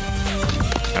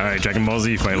 All right, Dragon Ball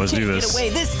Z fight. Let's do this. Get away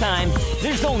this time.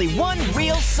 There's only one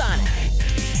real Sonic.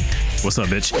 What's up,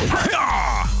 bitch?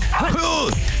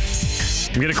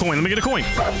 Let me get a coin. Let me get a coin.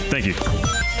 Thank you.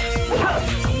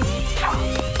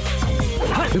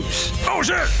 Oops. Oh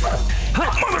shit!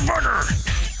 Motherfucker!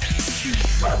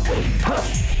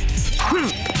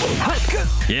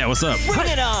 Yeah, what's up? Bring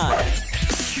it on!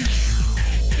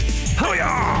 Oh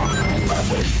yeah!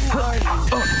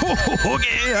 Oh,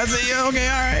 okay, I see you. Okay,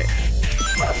 all right.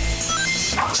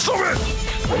 Stop it!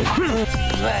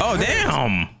 Oh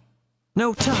damn!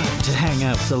 No time to hang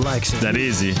out with the likes of That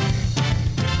easy.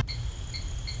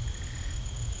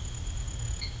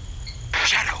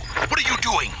 Shadow, what are you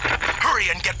doing? Hurry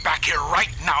and get back here right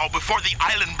now before the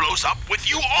island blows up with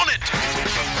you on it!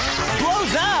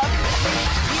 Blows up?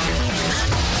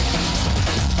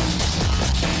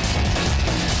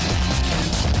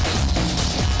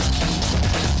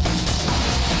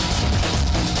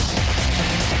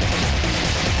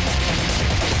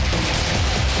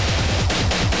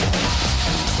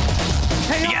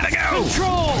 You gotta go!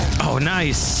 Control! Oh,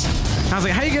 nice. I was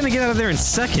like, how are you gonna get out of there in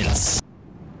seconds?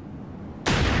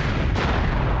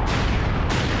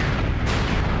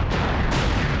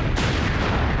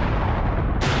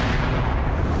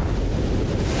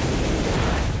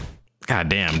 God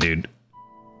damn, dude.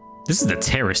 This is the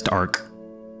terrorist arc.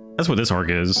 That's what this arc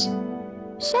is.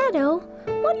 Shadow,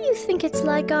 what do you think it's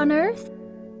like on Earth?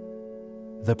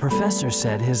 The professor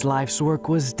said his life's work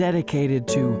was dedicated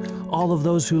to all of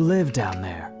those who live down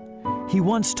there. He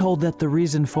once told that the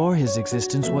reason for his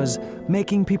existence was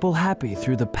making people happy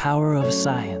through the power of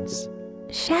science.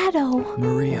 Shadow.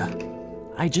 Maria,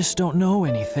 I just don't know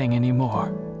anything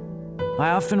anymore.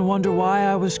 I often wonder why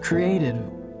I was created,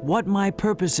 what my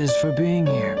purpose is for being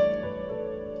here.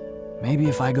 Maybe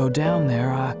if I go down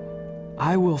there,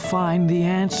 I will find the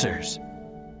answers.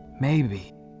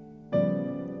 Maybe.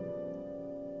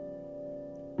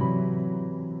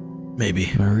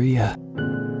 Maybe. Maria.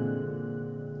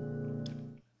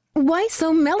 Why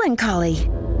so melancholy?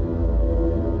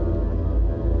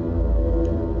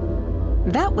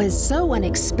 That was so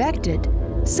unexpected,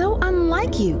 so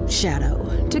unlike you,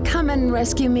 Shadow, to come and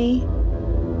rescue me.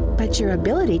 But your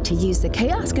ability to use the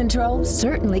chaos control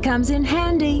certainly comes in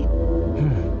handy.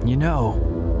 You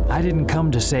know, I didn't come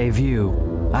to save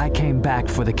you. I came back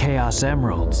for the Chaos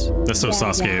Emeralds. That's so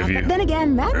Sasuke of you. But then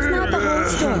again, that's not the whole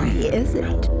story, is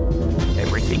it?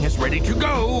 Everything is ready to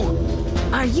go.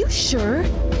 Are you sure?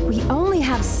 We only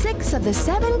have 6 of the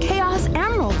 7 Chaos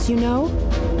Emeralds, you know.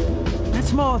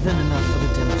 That's more than enough for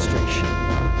the demonstration.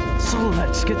 So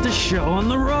let's get the show on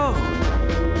the road.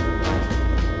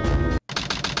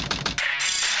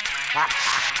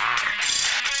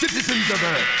 Citizens of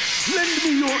Earth, lend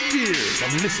me your ears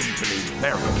and listen to me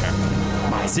very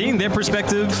carefully. Seeing their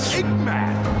perspective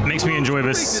Eggman makes me enjoy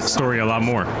this story a lot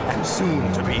more. and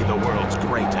soon to be the world's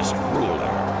greatest ruler.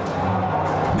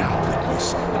 Now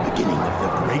witness the beginning of the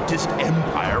greatest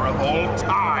empire of all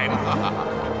time.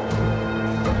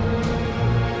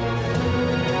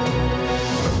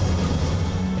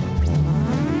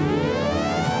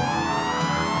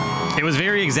 It was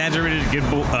very exaggerated,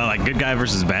 like good guy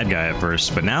versus bad guy at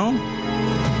first, but now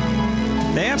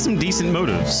they have some decent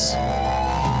motives.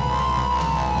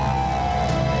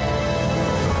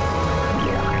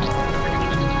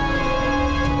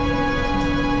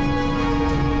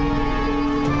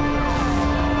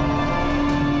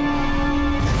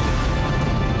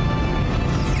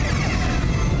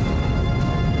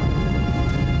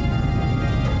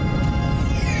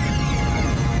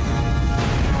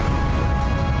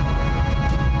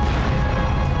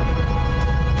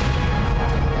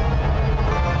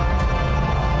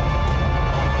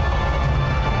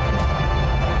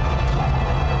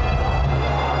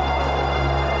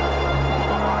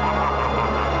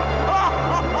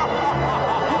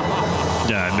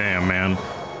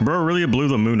 Bro really blew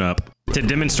the moon up to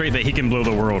demonstrate that he can blow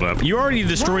the world up. You already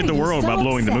destroyed the world by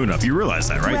blowing the moon up. You realize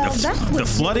that, right? Well, the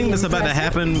flooding that's about to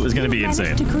happen is going to be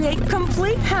insane. To create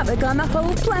complete havoc on the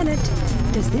whole planet.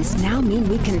 Does this now mean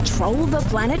we control the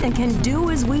planet and can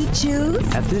do as we choose?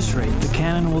 At this rate, the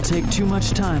cannon will take too much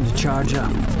time to charge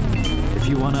up. If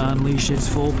you want to unleash its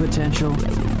full potential,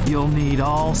 you'll need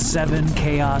all 7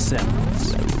 Chaos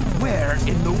Emeralds. Where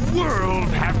in the world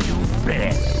have you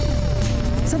been?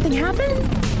 Something happened?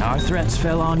 Our threats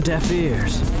fell on deaf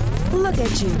ears. Look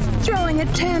at you, throwing a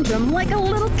tantrum like a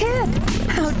little kid.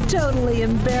 How totally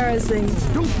embarrassing.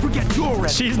 Don't forget your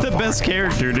She's the best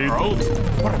character, dude.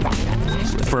 What about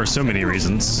that? For so many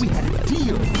reasons. We had a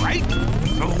deal, right?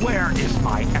 So where is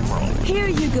my emerald? Here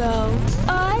you go.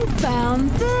 I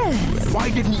found this. Why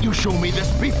didn't you show me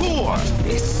this before?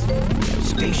 This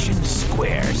Station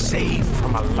Square saved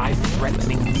from a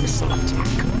life-threatening missile attack.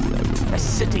 The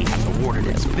city has awarded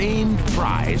its famed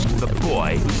prize to the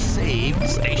boy who saved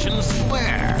Station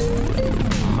Square.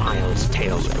 Miles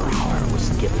Tails per hour was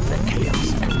given the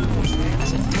Chaos Emerald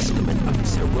as a testament of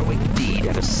his heroic deed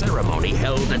at a ceremony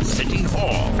held at City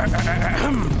Hall.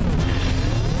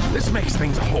 This makes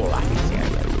things a whole lot easier.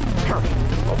 Hurry,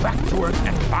 go back to Earth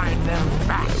and find them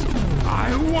fast.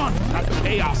 I want that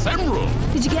Chaos Emerald.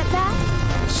 Did you get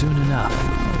that? Soon enough,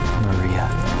 Maria.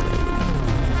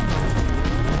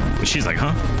 She's like,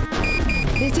 huh?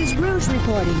 This is Rouge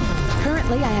reporting.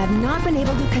 Currently, I have not been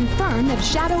able to confirm if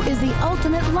Shadow is the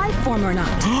ultimate life form or not.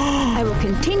 I will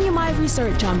continue my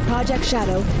research on Project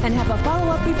Shadow and have a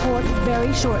follow-up report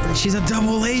very shortly. She's a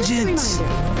double agent. Just a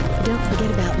reminder, don't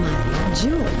forget about my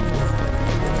jewels.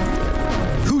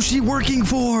 Who's she working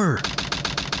for?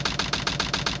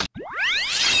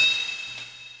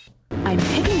 I'm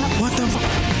picking up... What the fuck?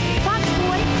 Fox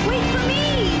Boy, wait for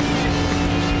me!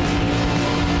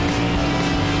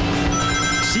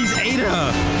 She's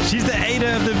Ada. She's the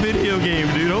Ada of the video game,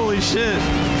 dude. Holy shit.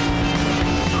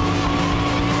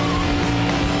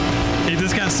 It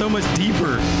just got so much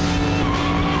deeper.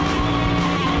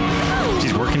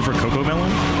 She's working for Coco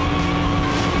Melon?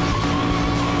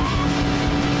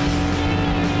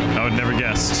 I would never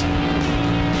guessed.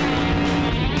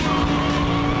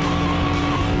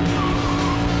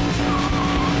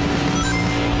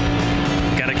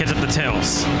 Gotta catch up the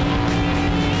tails.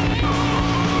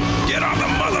 Get on the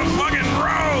motherfucking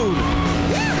road!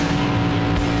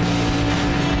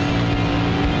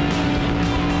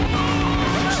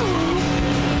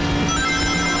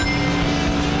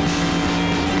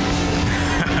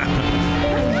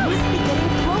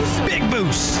 Big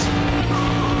boost!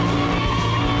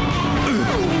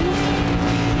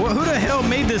 Well, who the hell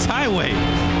made this highway?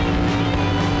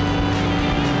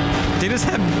 They just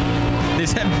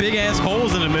have big ass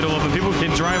holes in the middle of it. People can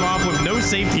drive off with no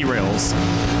safety rails.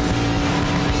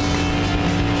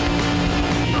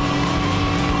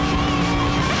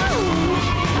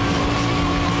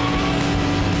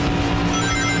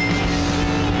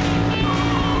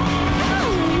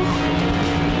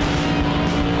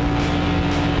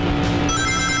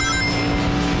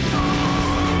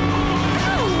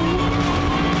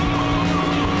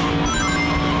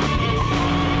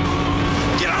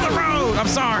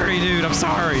 I'm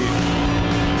sorry.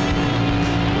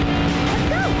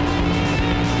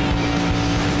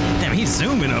 Damn, he's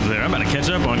zooming up there. I'm about to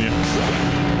catch up on you. Let's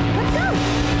go.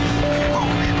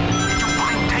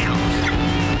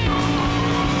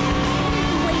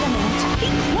 Wait a minute. Be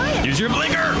quiet. Use your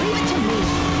blinker. Leave it to me.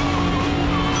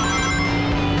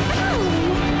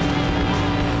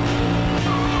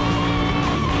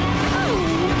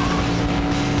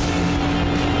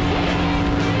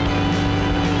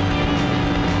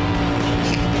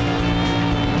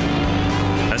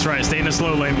 That's right. Stay in the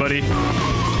slow lane, buddy.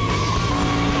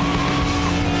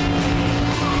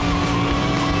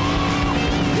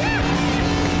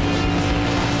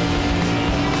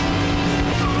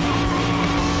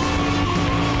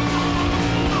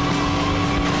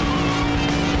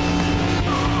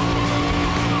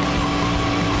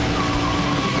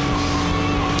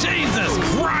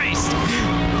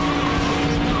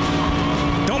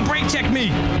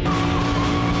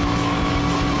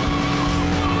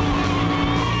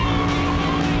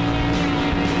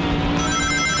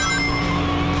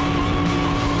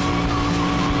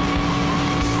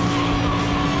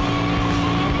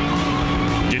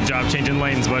 Changing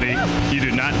lanes, buddy. You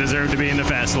do not deserve to be in the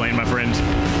fast lane, my friend.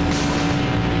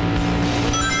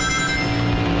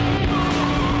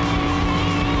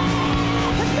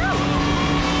 Let's go.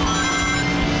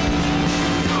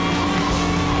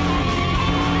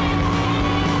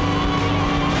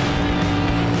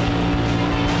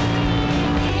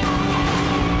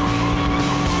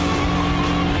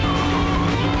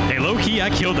 Hey, low key, I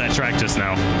killed that track just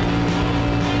now.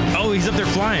 Oh, he's up there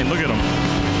flying. Look at him.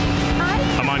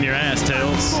 I'm on your ass,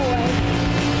 Tails.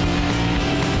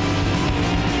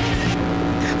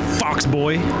 Fox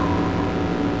boy.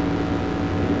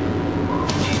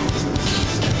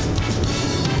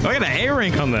 Oh, I got an A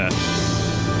rank on that.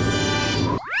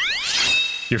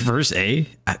 Your first A?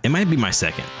 It might be my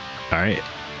second. All right.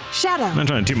 Shadow. I'm not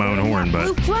trying to toot my own horn, but...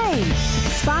 Blue plane.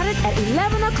 Spotted at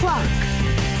 11 o'clock.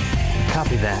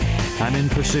 Copy that. I'm in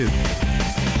pursuit.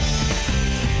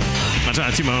 I'm not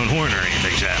trying to toot my own horn or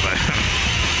anything, chat, but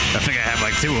I think I have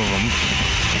like 2 of them.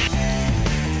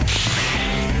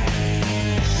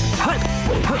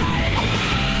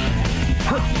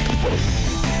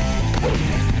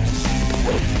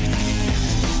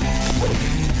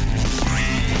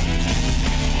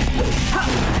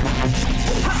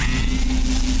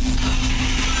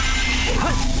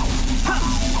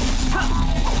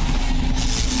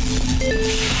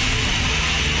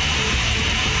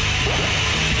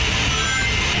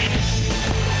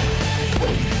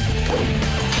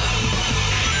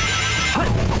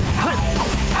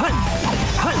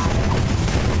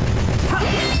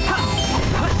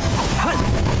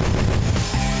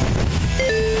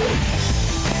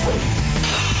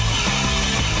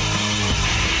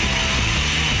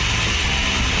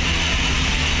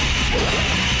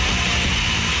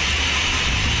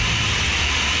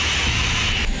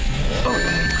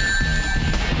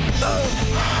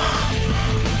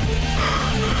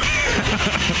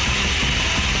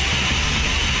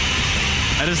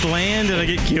 I just land and I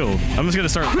get killed. I'm just gonna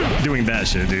start doing that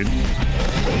shit, dude.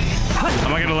 I'm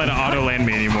not gonna let it auto land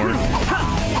me anymore.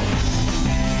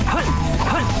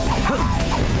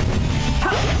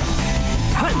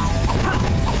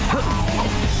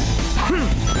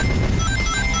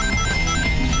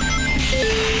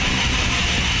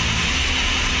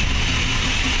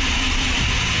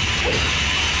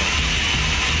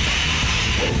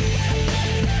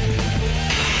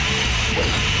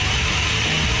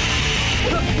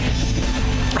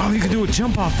 Oh, you can do a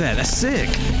jump off that. That's sick.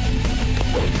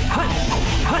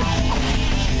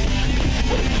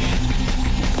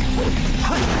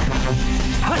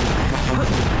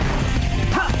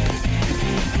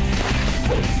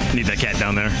 Need that cat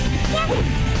down there.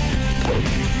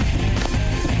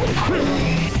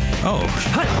 Oh.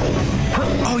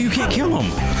 Oh, you can't kill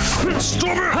him.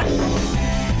 Stop it!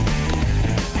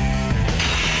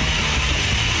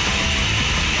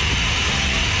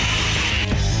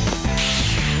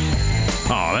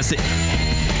 Oh, that's it.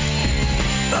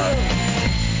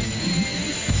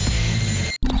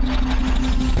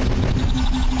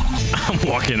 I'm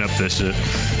walking up this shit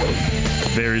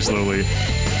very slowly.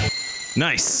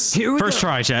 Nice. First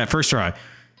try, chat. First try.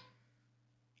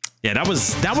 Yeah, that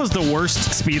was the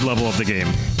worst speed level of the game.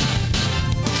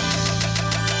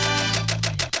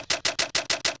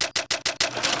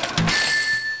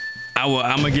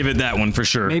 I'm gonna give it that one for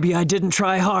sure. Maybe I didn't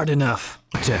try hard enough.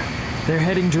 They're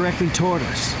heading directly toward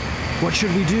us. What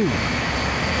should we do?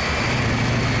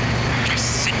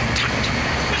 Just sit tight.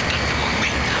 Let them go away.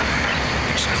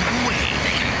 There's no way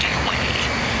they can get away.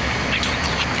 I don't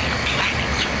know what they're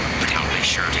planning, but I'll be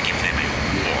sure to give them a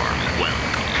warm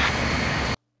welcome.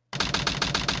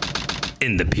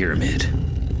 In the pyramid.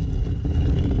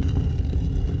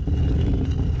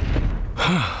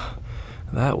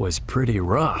 That was pretty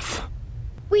rough.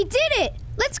 We did it!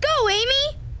 Let's go,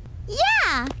 Amy!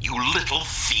 Yeah! You little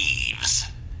thieves.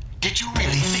 Did you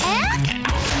really think you could get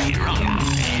out of here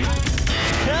alive?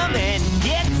 Come and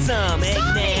get some,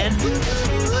 Eggman.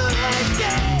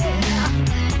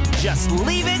 Just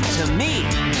leave it to me.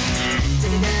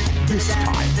 This time,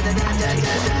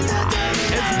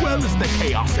 as well as the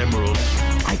Chaos Emerald,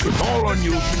 I can call on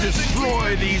you to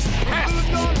destroy these pests.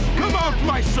 Come out,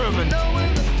 my servant.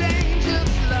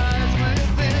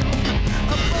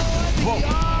 Whoa.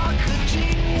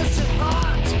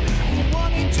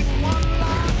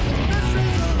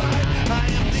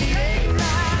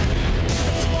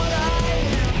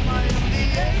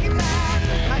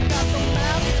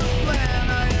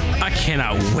 I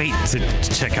cannot wait to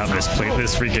check out this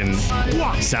freaking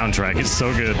soundtrack. It's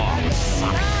so good.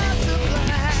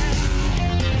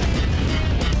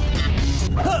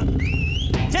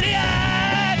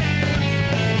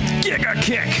 Giga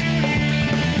kick.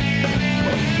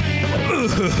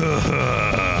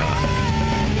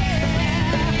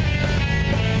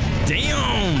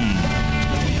 Damn.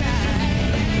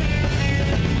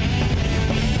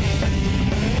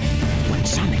 When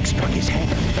Sonic struck his hand,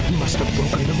 he must have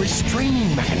broken the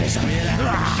restraining mechanism.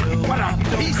 What a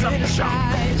piece of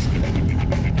junk!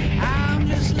 I'm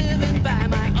just living by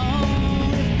my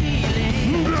own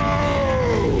feelings.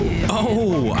 No!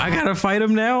 Oh, I gotta fight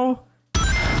him now?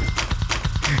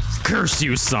 Curse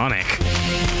you, Sonic.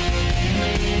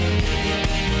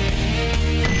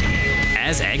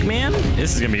 As Eggman?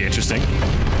 This is gonna be interesting.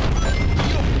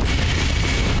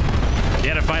 You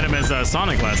had to fight him as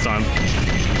Sonic last time.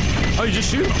 Oh, you just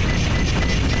shoot him.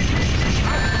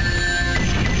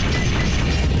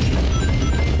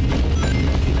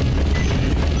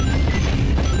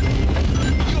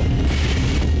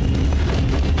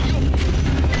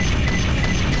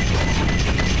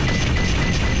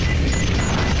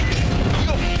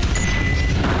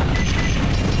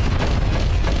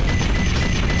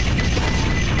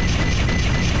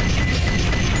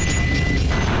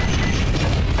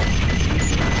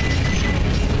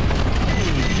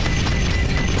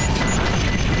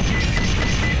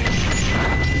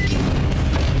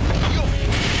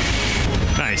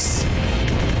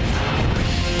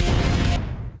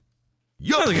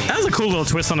 That was a cool little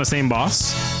twist on the same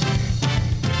boss.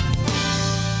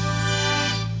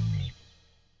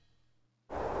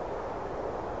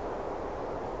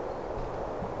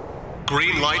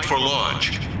 Green light for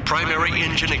launch. Primary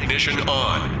engine ignition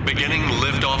on. Beginning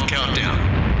liftoff countdown.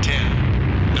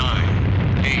 10,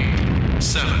 9, 8,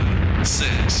 7,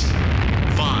 6,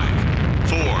 5,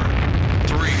 4,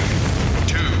 3,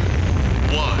 2,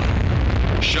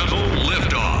 1. Shuttle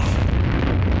liftoff.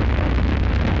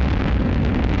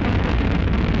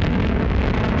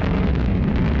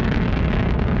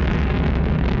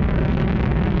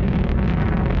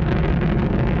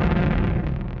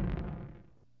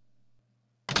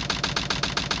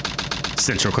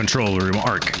 Central control room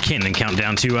arc. Cannon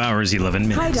countdown 2 hours, 11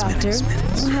 minutes. Hi, Doctor.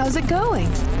 How's it going?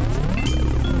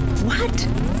 What?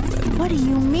 What do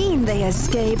you mean they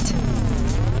escaped?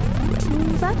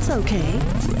 That's okay.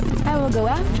 I will go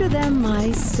after them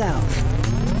myself.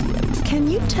 Can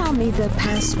you tell me the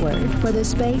password for the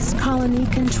space colony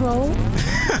control?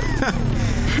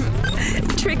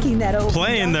 Tricking that old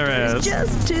playing their ass.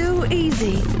 Just too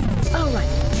easy. All right,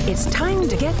 it's time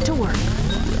to get to work.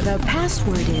 The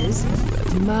password is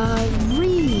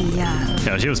Maria.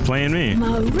 Yeah, she was playing me.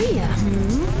 Maria,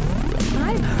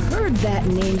 I've heard that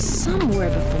name somewhere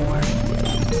before.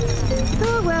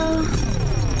 Oh, well.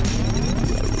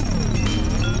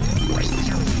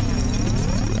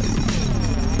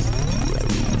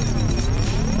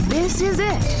 This is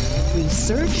it.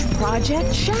 Research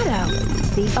Project Shadow,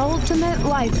 the ultimate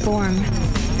life form.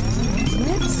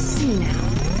 Let's see now.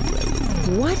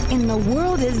 What in the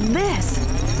world is this?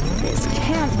 This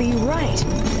can't be right.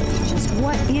 Just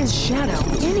what is Shadow,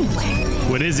 anyway?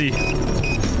 What is he?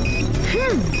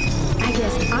 I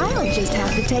guess I'll just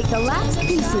have to take the last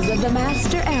pieces of the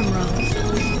Master Emerald.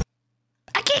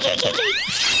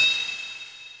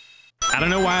 I don't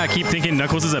know why I keep thinking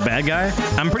Knuckles is a bad guy.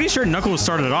 I'm pretty sure Knuckles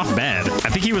started off bad. I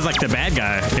think he was like the bad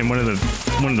guy in one of the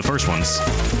first ones.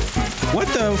 What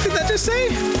the? What did that just say?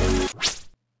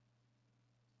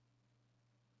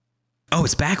 Oh,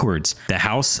 it's backwards. The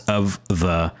house of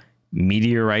the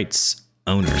meteorite's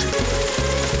owner.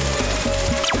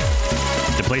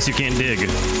 The place you can't dig.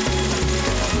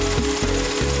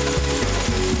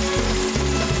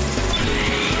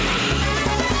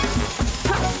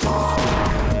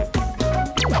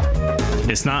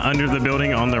 It's not under the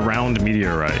building on the round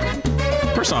meteorite.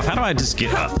 First off, how do I just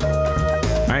get up?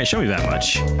 All right, show me that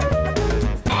much.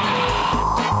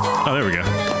 Oh, there we go.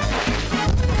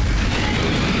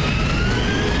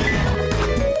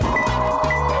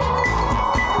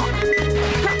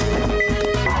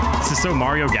 This is so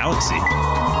Mario Galaxy.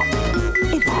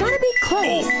 It's gotta be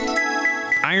close.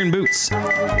 Iron boots.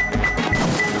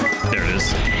 There it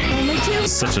is. Only two.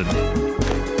 Such a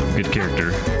good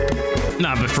character.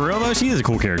 Nah, but for real though, she is a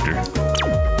cool character.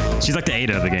 She's like the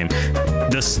Ada of the game.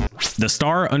 The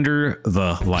star under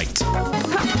the light.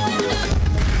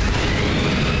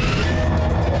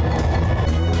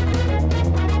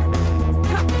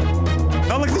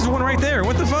 Oh, look, there's one right there.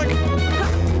 What the fuck?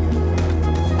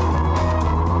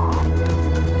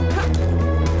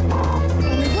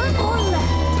 Only one more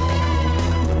left.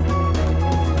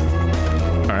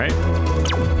 All right.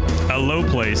 A low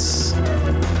place.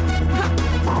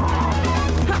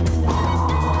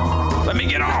 Let me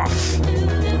get off.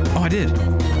 Oh, I did.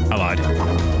 I lied.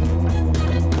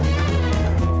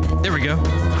 There we go.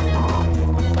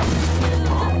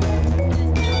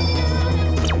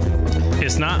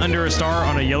 It's not under a star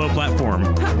on a yellow platform.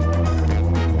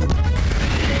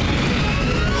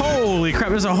 Holy crap,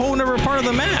 there's a whole nother part of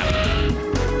the map.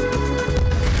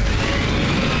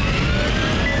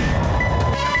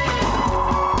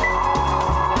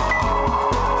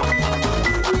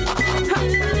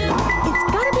 It's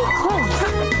gotta be close.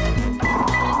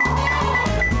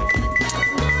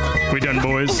 We done,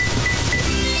 boys.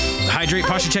 Hydrate,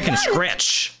 posture check, and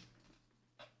stretch.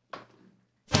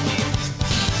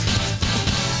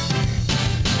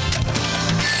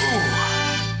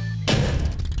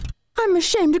 I'm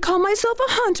ashamed to call myself a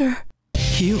hunter.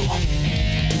 Heal.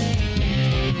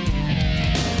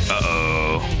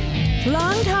 Uh-oh.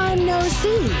 Long time no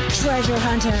see, treasure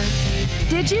hunter.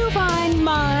 Did you find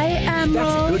my emerald?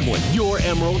 That's a good one. Your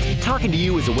emerald. Talking to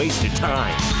you is a waste of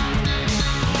time.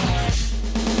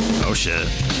 Oh, shit.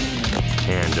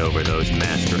 Hand over those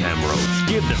master emeralds.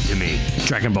 Give them to me.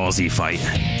 Dragon Ball Z fight.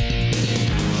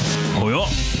 Oh, yeah.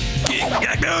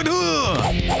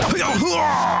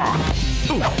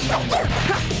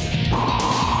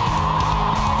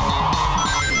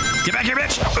 Get back here,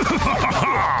 bitch!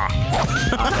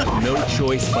 I have no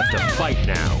choice but to fight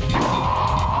now.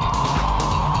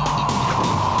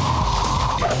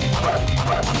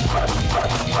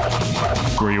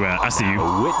 Where you at? I see you.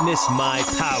 Witness my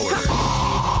power.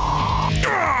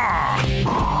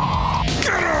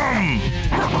 Get him!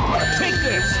 Take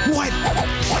this! What?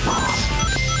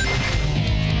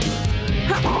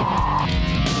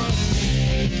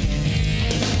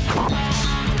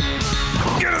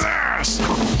 Get his ass!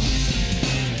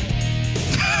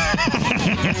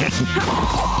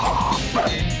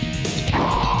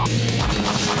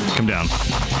 Come down.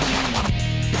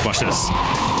 Watch this.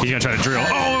 He's gonna try to drill.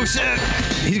 Oh shit!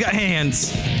 He's got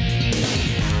hands.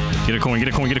 Get a coin, get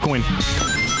a coin, get a coin.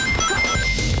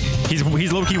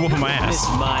 He's low-key whooping my ass.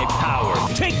 Witness my power.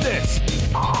 Take this!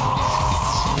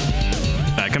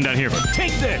 Alright, come down here.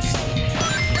 Take this!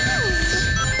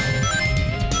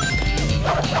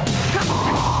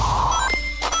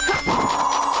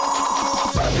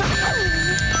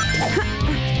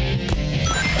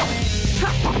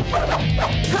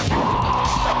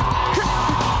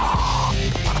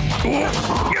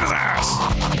 Get his ass!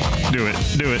 Do it,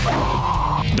 do it.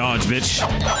 Dodge, bitch.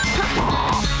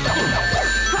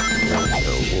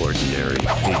 No ordinary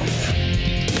thief.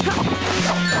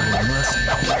 I must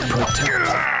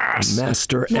protect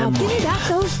Master Now Emerald. give me back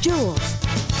those jewels.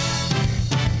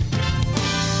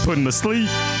 Put him to sleep.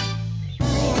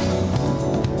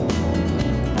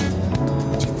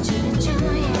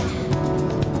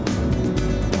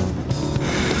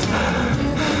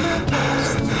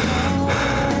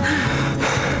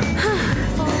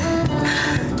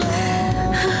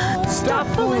 Stop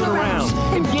fooling around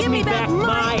and give me back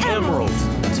my emerald.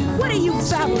 What are you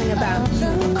babbling about?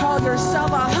 You call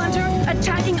yourself a hunter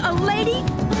attacking a lady?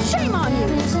 Shame on you.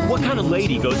 What kind of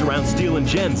lady goes around stealing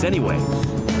gems anyway?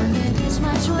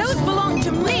 Those belong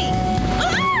to me.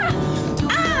 Ah!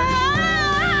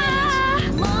 Ah!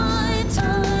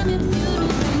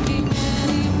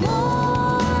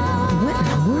 What in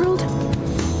the world?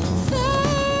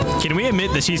 Can we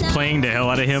admit that she's playing the hell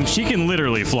out of him? She can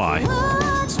literally fly.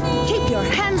 Keep your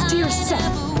hands to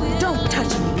yourself. Don't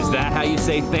touch me. Is that how you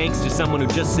say thanks to someone who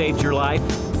just saved your life?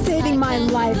 Saving my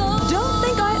life. Don't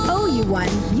think I owe you one.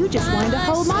 You just wanted to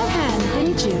hold my hand,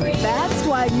 didn't you? That's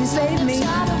why you saved me.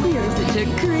 You're such a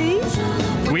creep.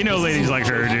 We know ladies like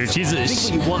her, dude. She's a,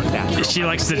 You want that? Girl. she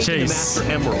likes to Taking the chase.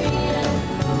 Master Emerald.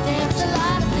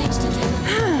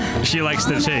 She likes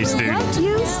to chase, dude. What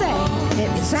you say?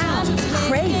 It sounds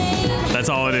crazy. That's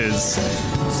all it is.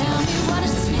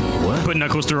 What? Put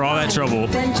Knuckles through all that trouble.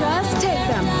 Then just take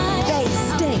them. They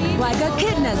sting like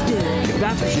echidnas do. If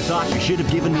that's what you thought, you should have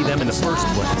given me them in the first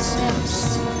place.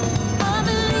 I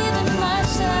believe in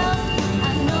myself.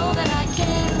 I know that I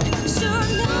can. Sure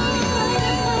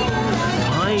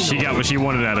know. She got what she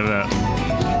wanted out of that.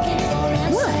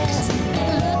 What?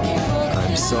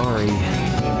 I'm sorry if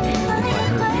I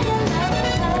hurt you.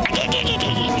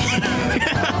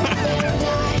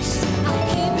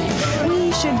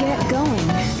 We should get going.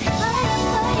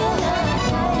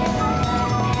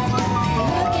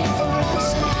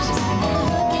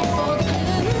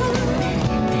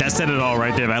 That said it all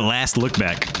right there. That last look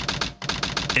back.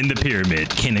 In the pyramid,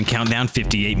 Cannon countdown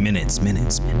 58 minutes.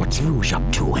 What's Rouge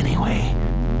up to anyway?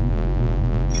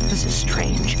 This is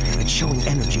strange. It's showing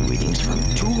energy readings from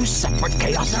 2 separate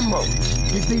Chaos Emeralds.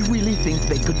 Did they really think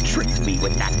they could trick me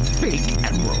with that fake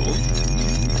emerald?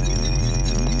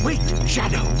 Wait,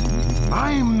 Shadow.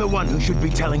 I'm the one who should be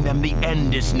telling them the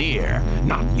end is near,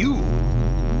 not you.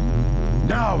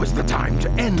 Now is the time to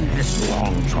end this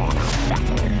long drawn-out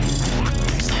battle.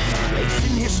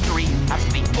 Place in history as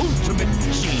the ultimate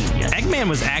genius. Eggman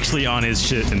was actually on his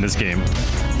shit in this game.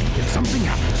 If something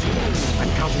happens, I'm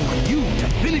counting on you to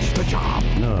finish the job.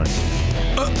 None.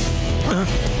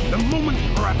 The moment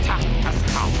for attack has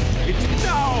come. It's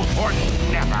now or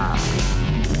never.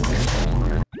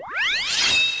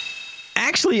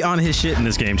 Actually on his shit in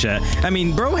this game, chat. I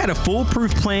mean, bro had a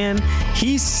foolproof plan.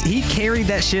 He carried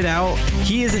that shit out.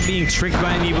 He isn't being tricked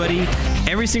by anybody.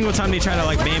 Every single time they try to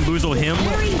like bamboozle him,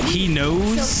 he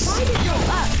knows.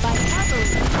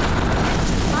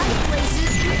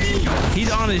 He's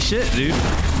on his shit, dude.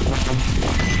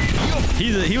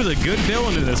 He was a good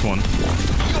villain in this one.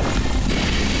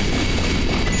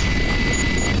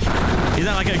 He's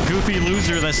not like a goofy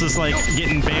loser that's just like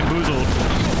getting bamboozled.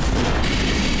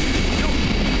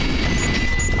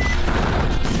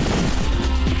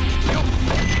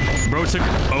 Bro took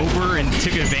over and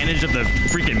took advantage of the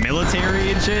freaking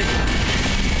military and shit.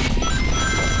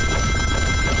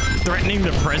 Threatening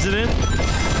the president.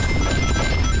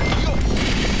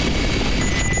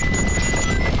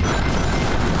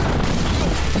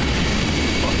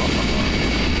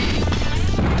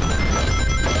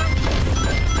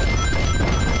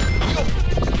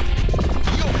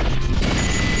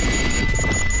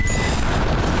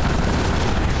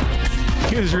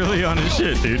 He was really on his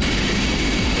shit, dude.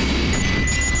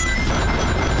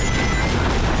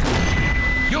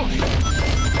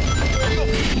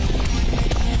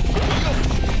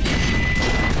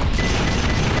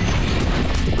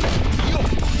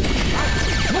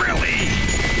 Really?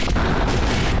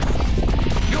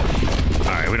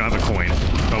 Alright, we don't have a coin.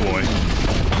 Oh boy.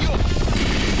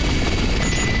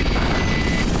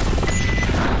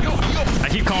 I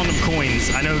keep calling them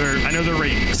coins. I know they're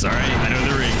rings, alright? I know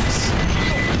they're rings.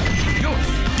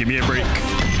 Give me a break,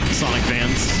 Sonic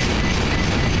fans.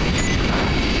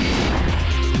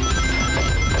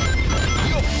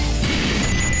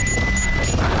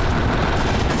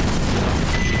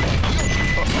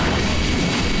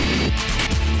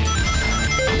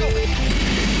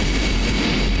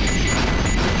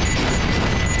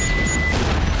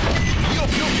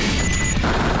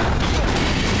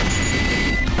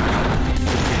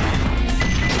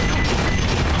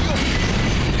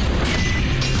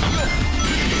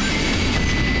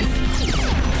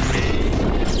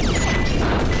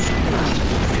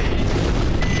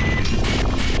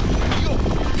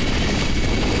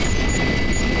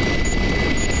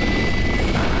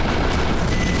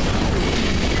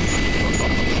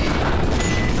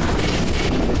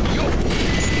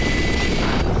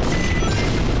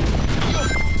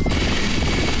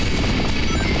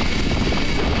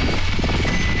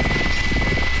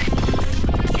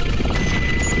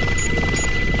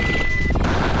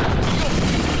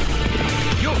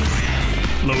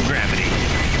 Low gravity.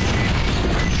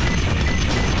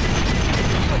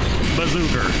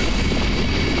 Bazooka.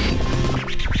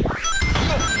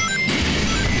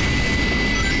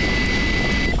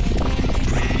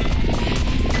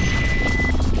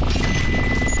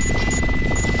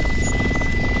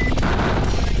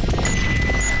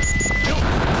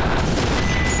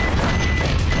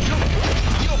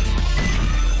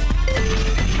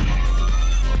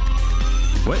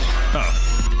 What? Oh.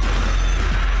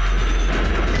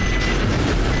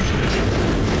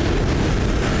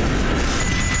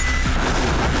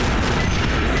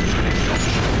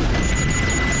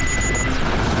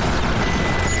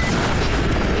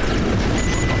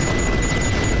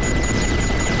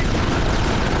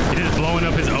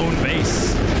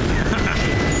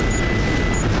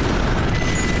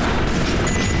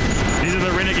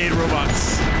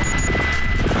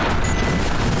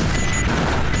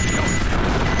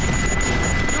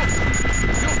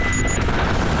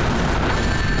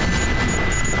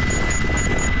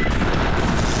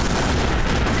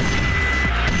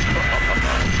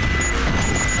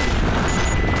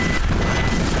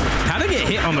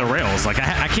 walls. Like,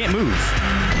 I can't move.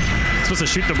 I'm supposed to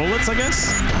shoot the bullets, I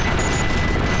guess?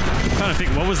 I'm trying to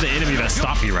think, what was the enemy that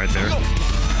stopped me right there?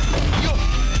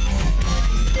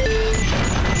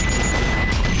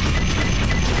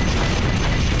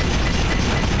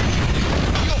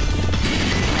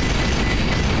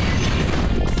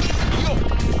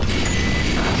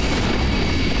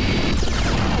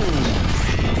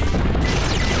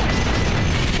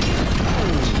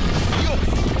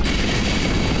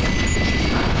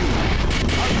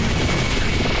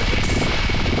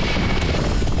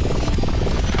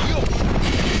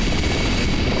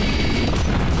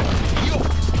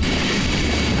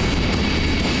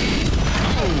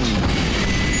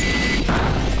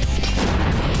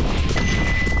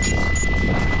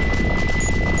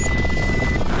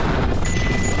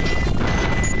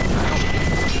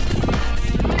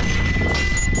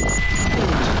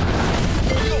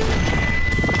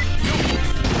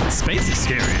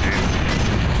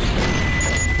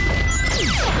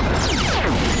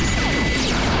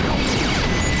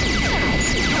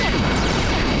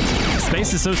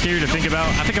 Space is so scary to think about.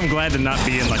 I think I'm glad to not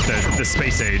be in like the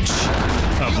space age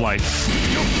of life.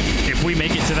 If we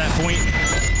make it to that point,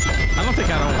 I don't think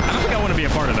I want to be a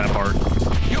part of that part. I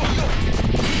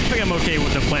think I'm okay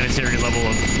with the planetary level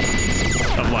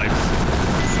of life.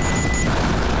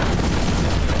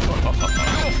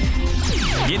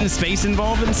 Getting space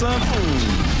involved and stuff?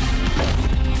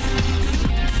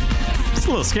 It's a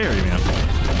little scary, man.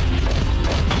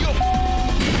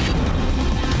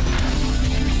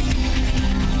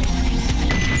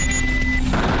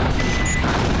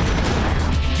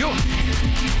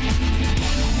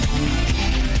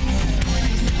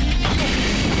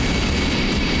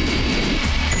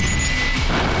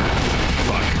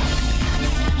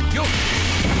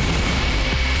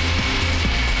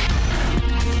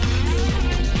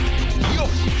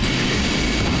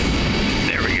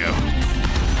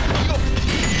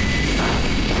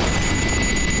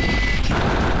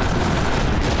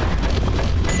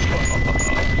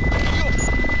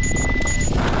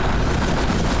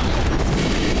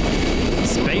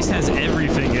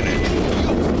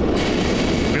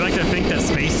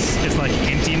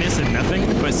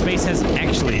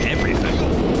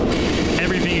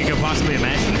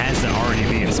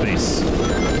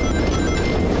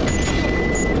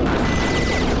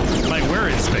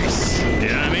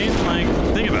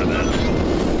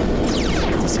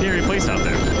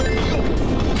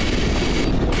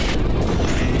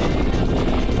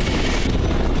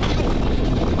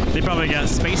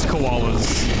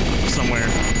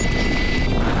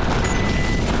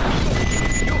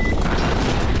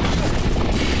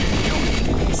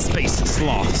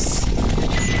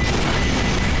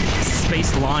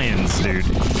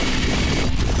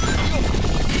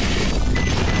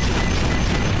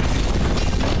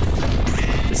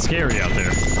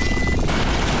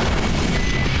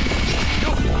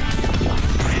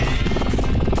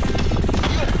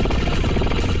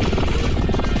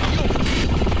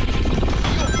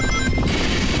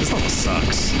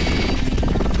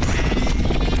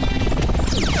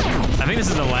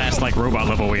 Robot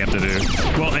level we have to do.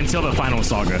 Well, until the final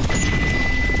saga.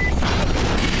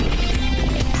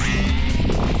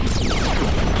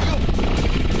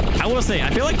 I will say, I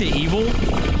feel like the evil,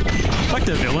 like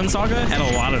the villain saga, had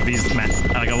a lot of these,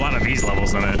 like a lot of these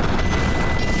levels in it.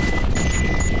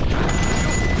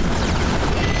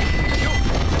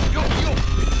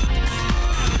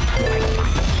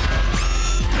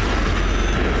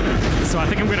 So I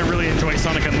think I'm gonna really enjoy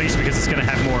Sonic Unleashed because it's gonna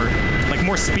have more, like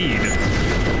more speed.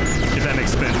 If that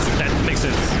makes sense. That makes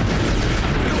sense.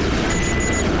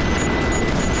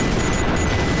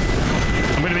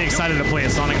 I'm gonna be excited to play a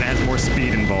Sonic that has more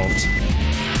speed involved.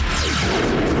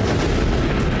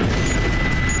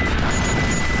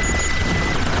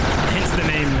 Hence the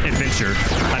name Adventure.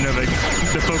 I know that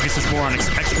the focus is more on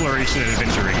exploration and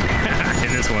adventuring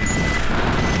in this one.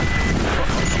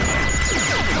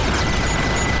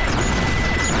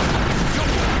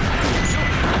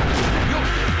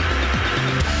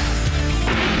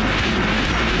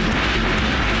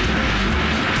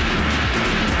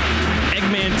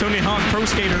 Eggman, Tony Hawk, Pro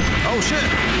Skater. Oh shit.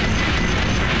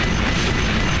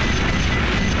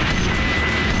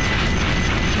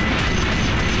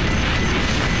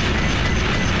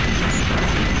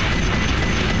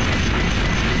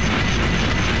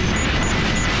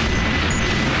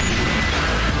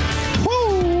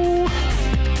 Woo!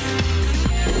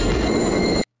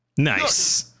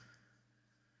 Nice.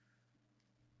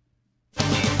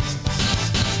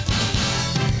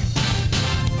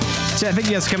 So I think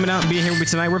you guys coming out and being here with me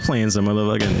tonight. We're playing some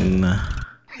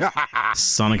motherfucking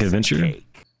Sonic Adventure.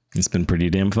 It's been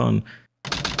pretty damn fun.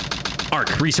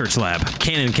 Arc Research Lab.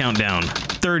 Cannon countdown.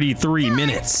 33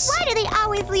 minutes. Why do they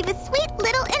always leave a sweet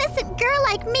little innocent girl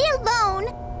like me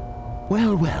alone?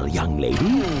 Well, well, young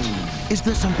lady. Is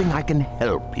there something I can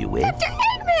help you with? Dr.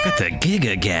 Eggman! Got the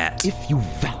Gigagat. If you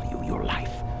value your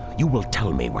life, you will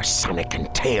tell me where Sonic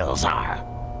and Tails are.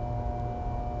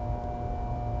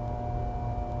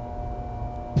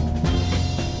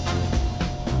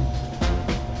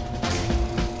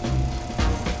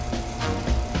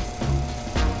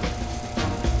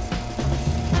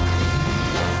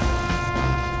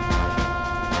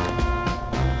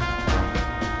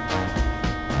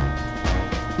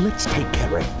 Let's take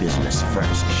care of business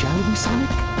first, shall we, Sonic?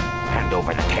 Hand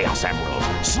over the Chaos Emerald,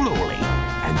 slowly,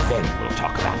 and then we'll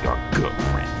talk about your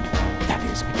girlfriend. That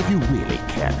is, if you really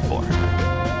cared for her.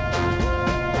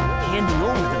 Handing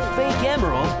over the fake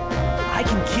emerald? I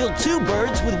can kill 2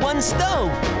 birds with 1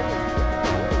 stone.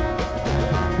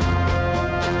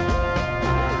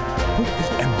 Put the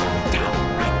emerald down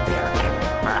right there and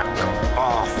back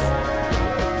off.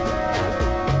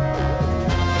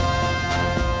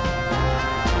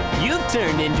 You've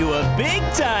turned into a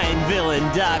big-time villain,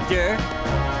 Doctor.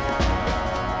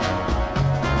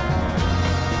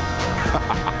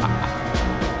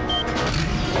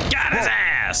 Got his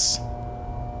ass!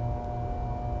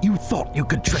 You thought you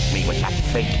could trick me with that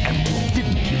fake emerald,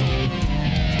 didn't you?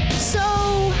 So,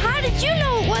 how did you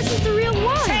know it wasn't the real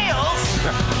one? Tails!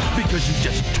 Because you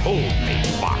just told me,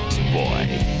 Fox Boy.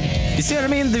 You see what I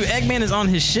mean? The Eggman is on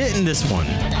his shit in this one.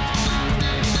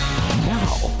 Now,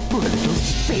 for a little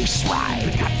space ride.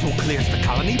 Got clears the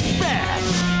colony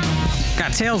fast.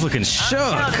 Got Tails looking shook.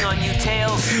 I'm counting on you,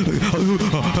 Tails.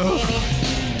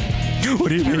 What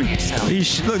do you mean?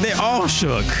 Look, they all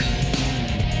shook.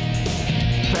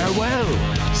 Farewell,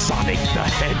 Sonic the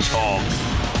Hedgehog.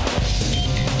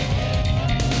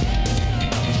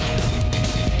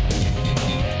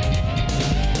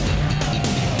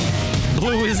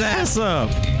 Blew his ass up.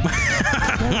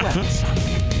 Farewell,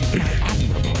 Sonic, my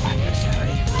admirable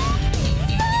adversary.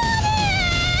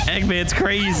 Eggman's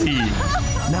crazy.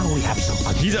 Now we have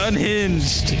some He's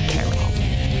unhinged. to take care of.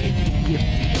 If you give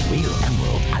me the real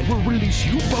emerald, I will release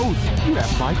you both. You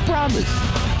have my promise.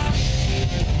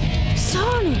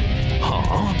 Sonic!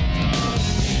 Huh?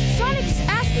 Sonic's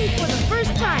asking for the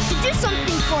first time to do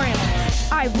something for him.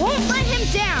 I won't let him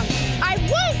down. I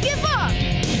won't give up.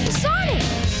 Sonic,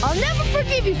 I'll never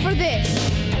forgive you for this.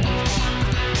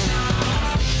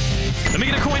 Let me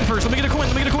get a coin first. Let me get a coin.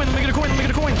 Let me get a coin. Let me get a coin. Let me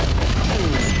get a coin.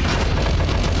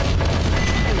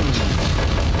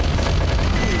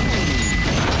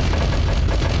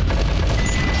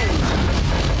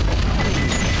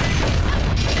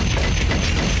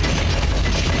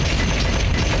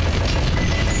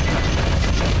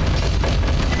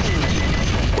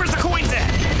 Where's the coins at?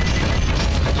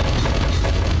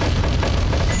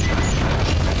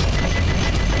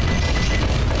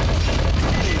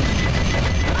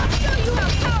 I'll show you how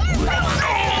powerful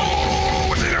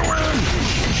What's it doing?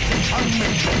 I'll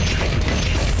make you.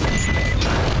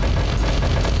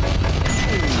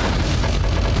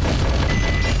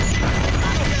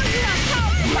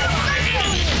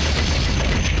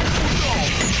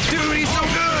 Dude, he's so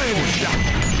good.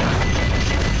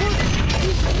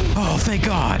 Oh, thank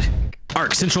God.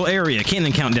 Arc Central Area.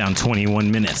 Cannon countdown.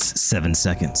 21 minutes, 7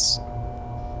 seconds.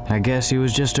 I guess he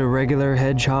was just a regular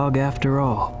hedgehog after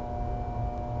all.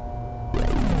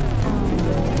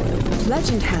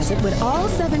 Legend has it when all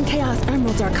 7 Chaos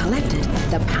Emeralds are collected,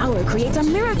 the power creates a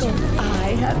miracle.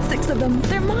 I have 6 of them.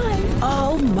 They're mine.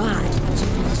 All mine.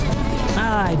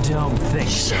 I don't think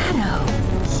so. Shadow.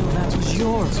 So that was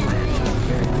your plan from the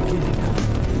very beginning.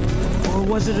 Or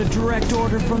was it a direct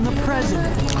order from the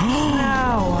president?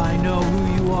 Now I know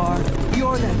who you are.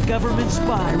 You're that government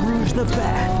spy, Rouge the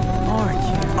Bat, aren't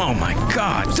you? Oh my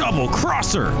God, double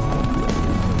crosser.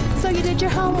 So you did your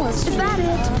homework. Is that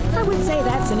it? I would say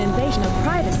that's an invasion of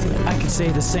privacy. I could say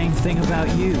the same thing about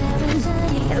you.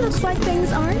 It looks like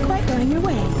things aren't quite going your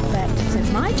way. But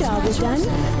since my job was done,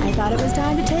 I thought it was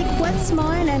time to take what's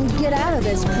mine and get out of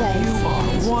this place. You are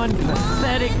one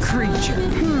pathetic creature.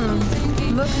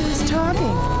 Look who's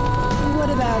talking.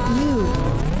 What about you?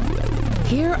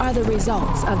 Here are the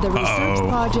results of the research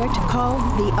project called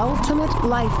the Ultimate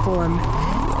Life Form.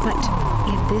 But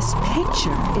if this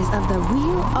picture is of the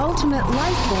real ultimate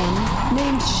life form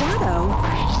named Shadow,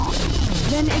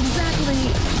 then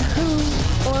exactly who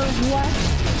or what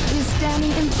is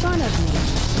standing in front of me?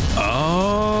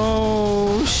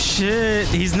 Oh, shit.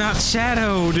 He's not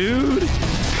Shadow, dude.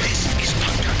 This is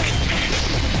Dr. Eggman.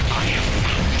 I have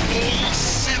found all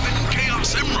 7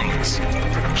 Chaos Emeralds.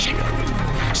 Shit.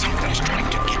 Something's trying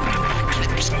to kidnap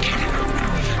Eclipse Cannon.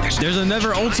 fires. There's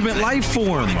another ultimate life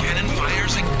form. Cannon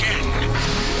fires again.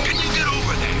 Can you get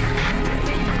over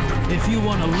there? If you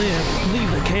want to live, leave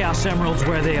the Chaos Emeralds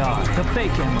where they are. The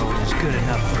fake emerald is good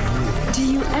enough for you. Do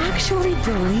you actually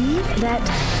believe that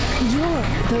you're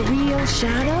the real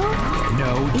Shadow?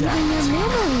 No Even doubt. your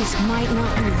memories might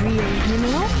not be real, you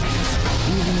know?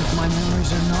 Even if my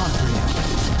memories are not real,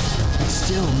 it's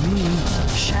still me,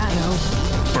 Shadow.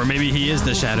 Or maybe he is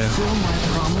the Shadow. Fulfill my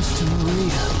promise to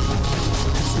Maria.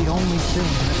 It's the only thing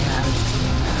that matters to me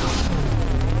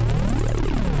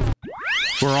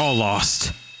now. We're all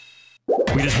lost.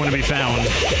 We just want to be found.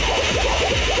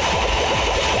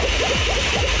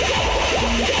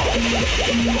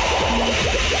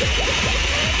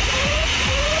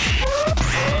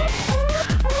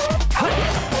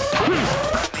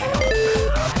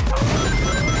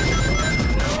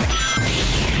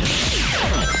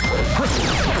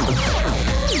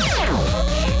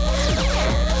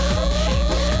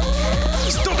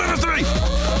 Still down to 3.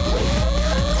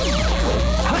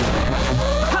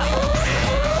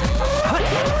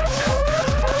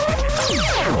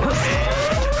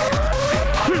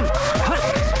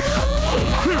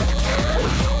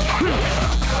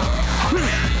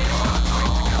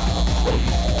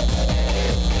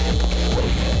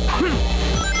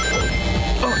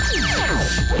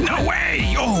 No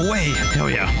way! Oh, way! Hell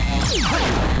yeah.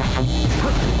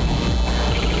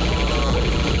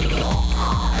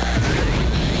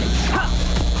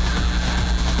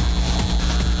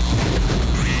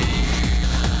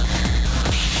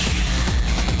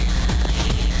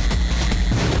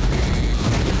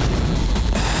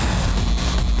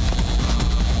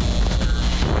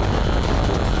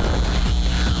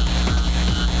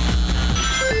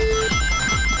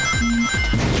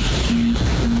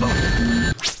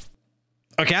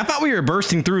 Okay, I thought we were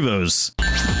bursting through those.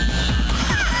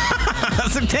 I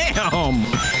was like, damn.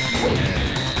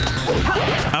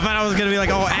 I thought I was gonna be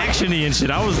like all actiony and shit.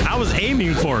 I was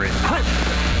aiming for it.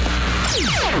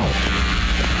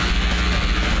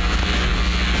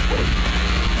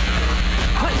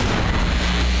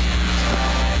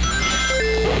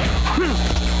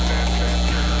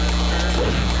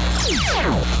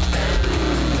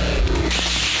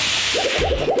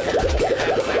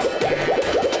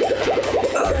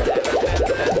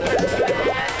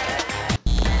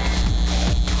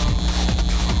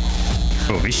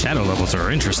 Oh, these shadow levels are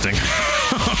interesting.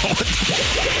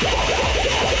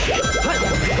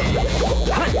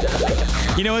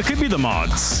 You know, it could be the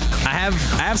mods. I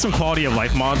have some quality of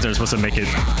life mods that are supposed to make it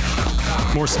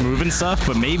more smooth and stuff,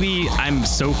 but maybe I'm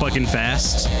so fucking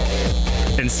fast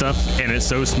and stuff, and it's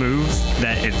so smooth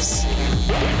that it's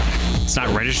not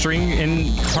registering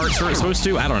in parts where it's supposed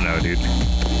to. I don't know, dude.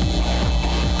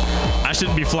 I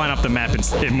shouldn't be flying off the map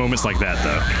in moments like that,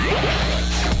 though.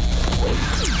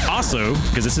 Also,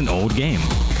 because it's an old game.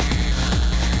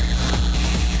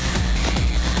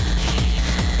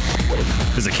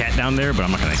 There's a cat down there, but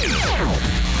I'm not gonna get it.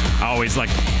 I always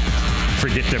like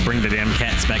forget to bring the damn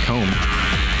cats back home.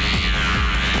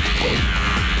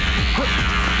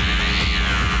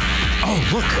 Oh,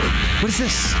 look! What is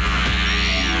this?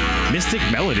 Mystic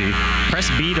Melody. Press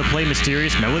B to play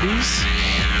mysterious melodies.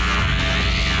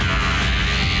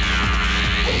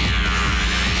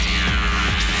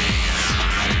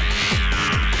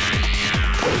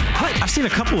 I've seen a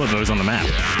couple of those on the map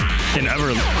in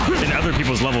other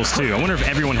people's levels too. I wonder if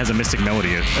everyone has a Mystic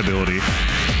Melody ability.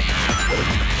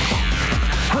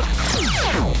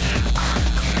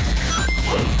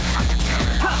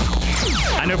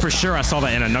 I know for sure I saw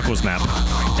that in a Knuckles map,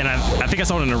 and I think I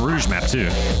saw it in a Rouge map too.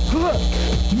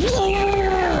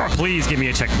 Please give me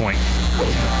a checkpoint.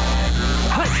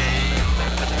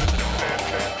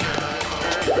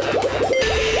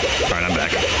 All right, I'm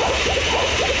back.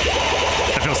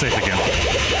 I feel safe again.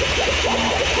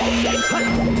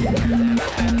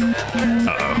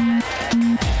 Uh-oh.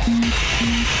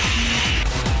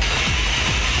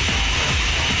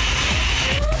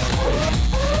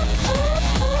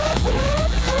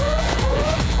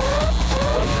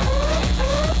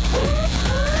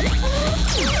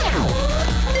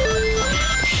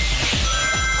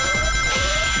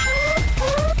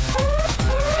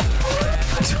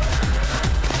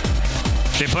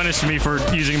 They punished me for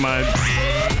using my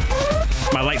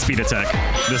light speed attack.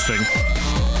 This thing.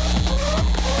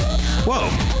 Whoa.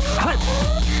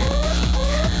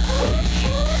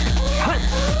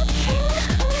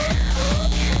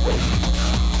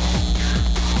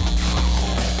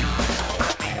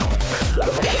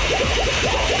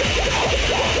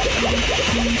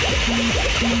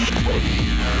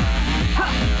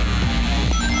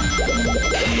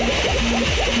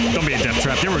 Don't be a death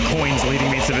trap. There were coins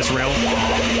leading me to this rail.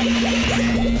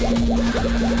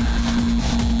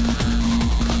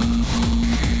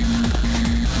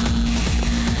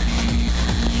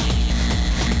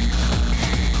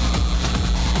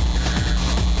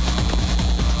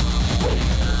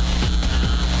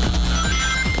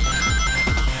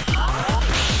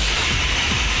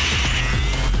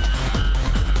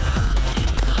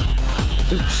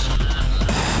 Oops.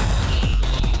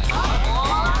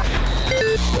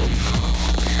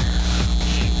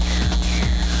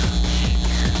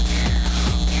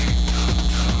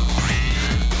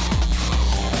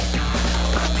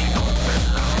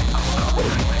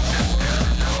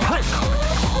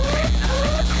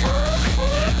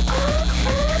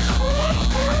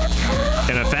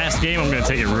 In a fast game, I'm going to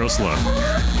take it real slow.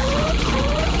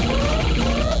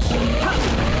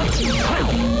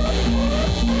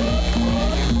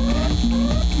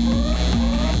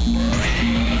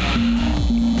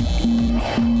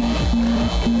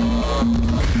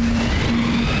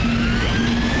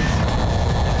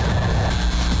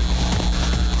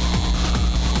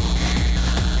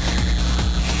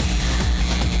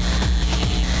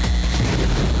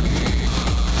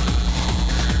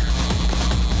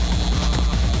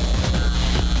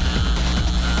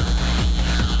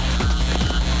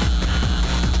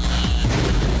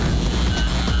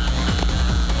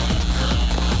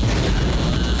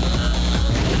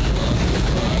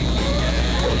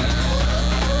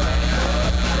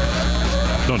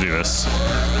 Don't do this.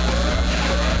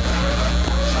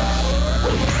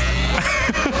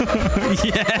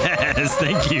 Yes,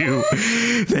 thank you.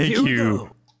 Thank you.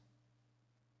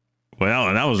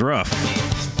 Well, that was rough.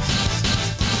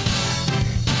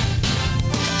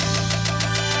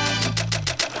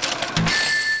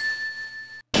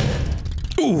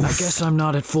 Oof. I guess I'm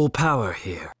not at full power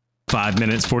here. 5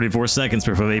 minutes, 44 seconds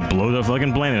before they blow the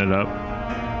fucking planet up.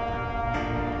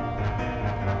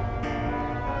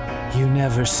 You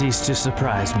never cease to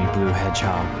surprise me, Blue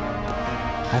Hedgehog.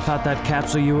 I thought that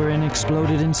capsule you were in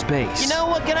exploded in space. You know,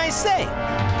 what can I say?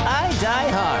 I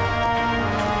die hard.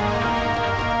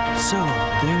 So,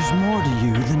 there's more to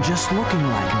you than just looking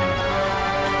like me.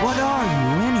 What are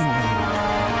you, anyway?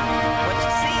 What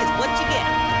you see is what you get.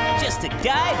 Just a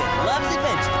guy that loves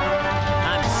adventure.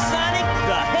 I'm Sonic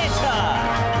the Hedgehog.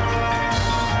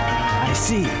 I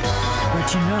see.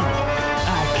 But you know,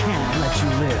 I can't let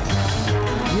you live.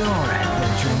 Your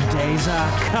adventuring days are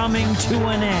coming to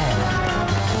an end.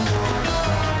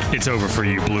 It's over for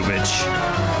you, Blue Bitch.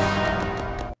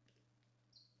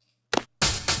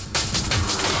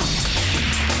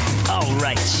 All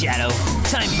right, Shadow.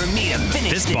 Time for me to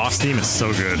finish this. This boss theme is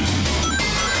so good.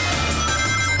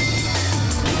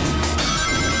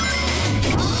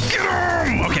 Get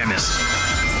him! Okay, I missed.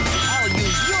 I'll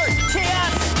use your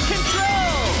chaos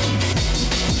control.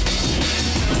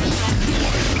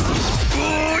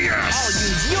 Oh, yes! I'll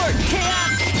use your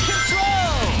chaos control.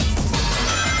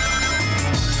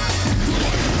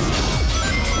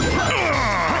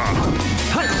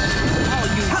 I'll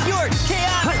use your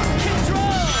chaos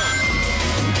control.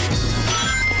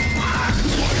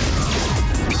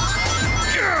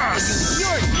 Yes!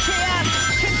 Your chaos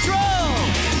control.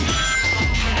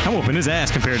 I'm whooping his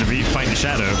ass compared to me fighting the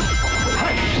Shadow.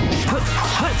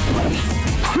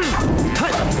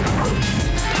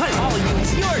 I'll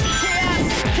use your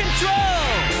chaos control.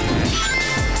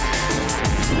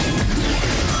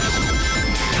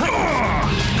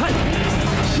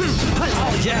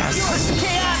 Oh, yes! Your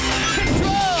chaos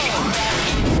control.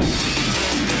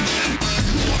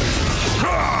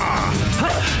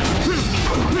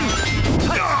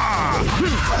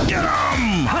 Get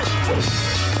him!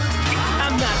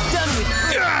 I'm not done with you.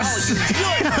 Yes!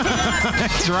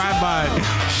 Drive by.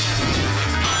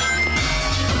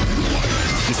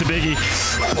 It's the biggie.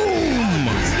 Boom!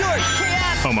 Your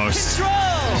chaos almost. Control.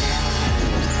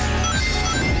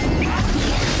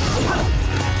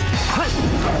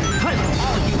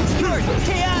 I'll use your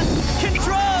chaos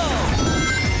control.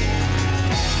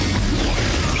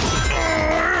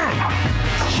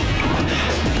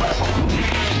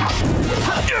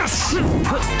 Yes!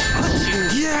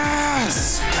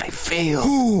 Yes! I failed.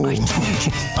 Ooh. I told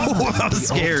you. Oh, that was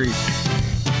scary.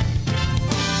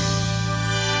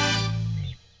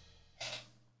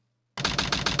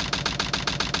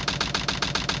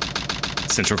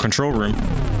 Central control room.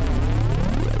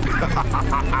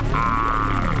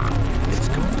 This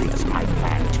completes my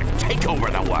plan to take over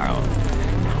the world.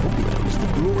 Now begins the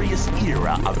glorious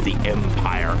era of the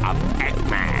Empire of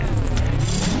Eggman.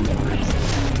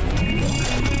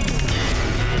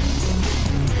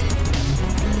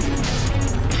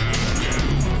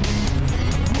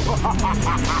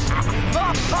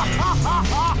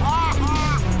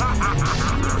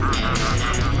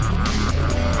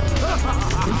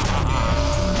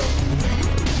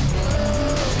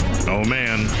 Oh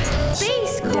man.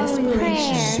 Space colony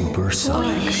prayer.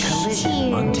 Supersonic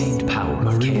collision. Untamed power.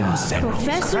 Maria.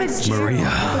 Professor Maria.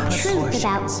 The truth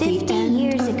about 50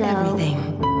 years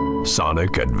ago.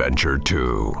 Sonic Adventure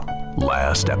 2.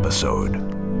 Last episode.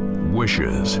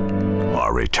 Wishes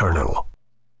are eternal.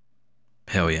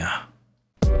 Hell yeah.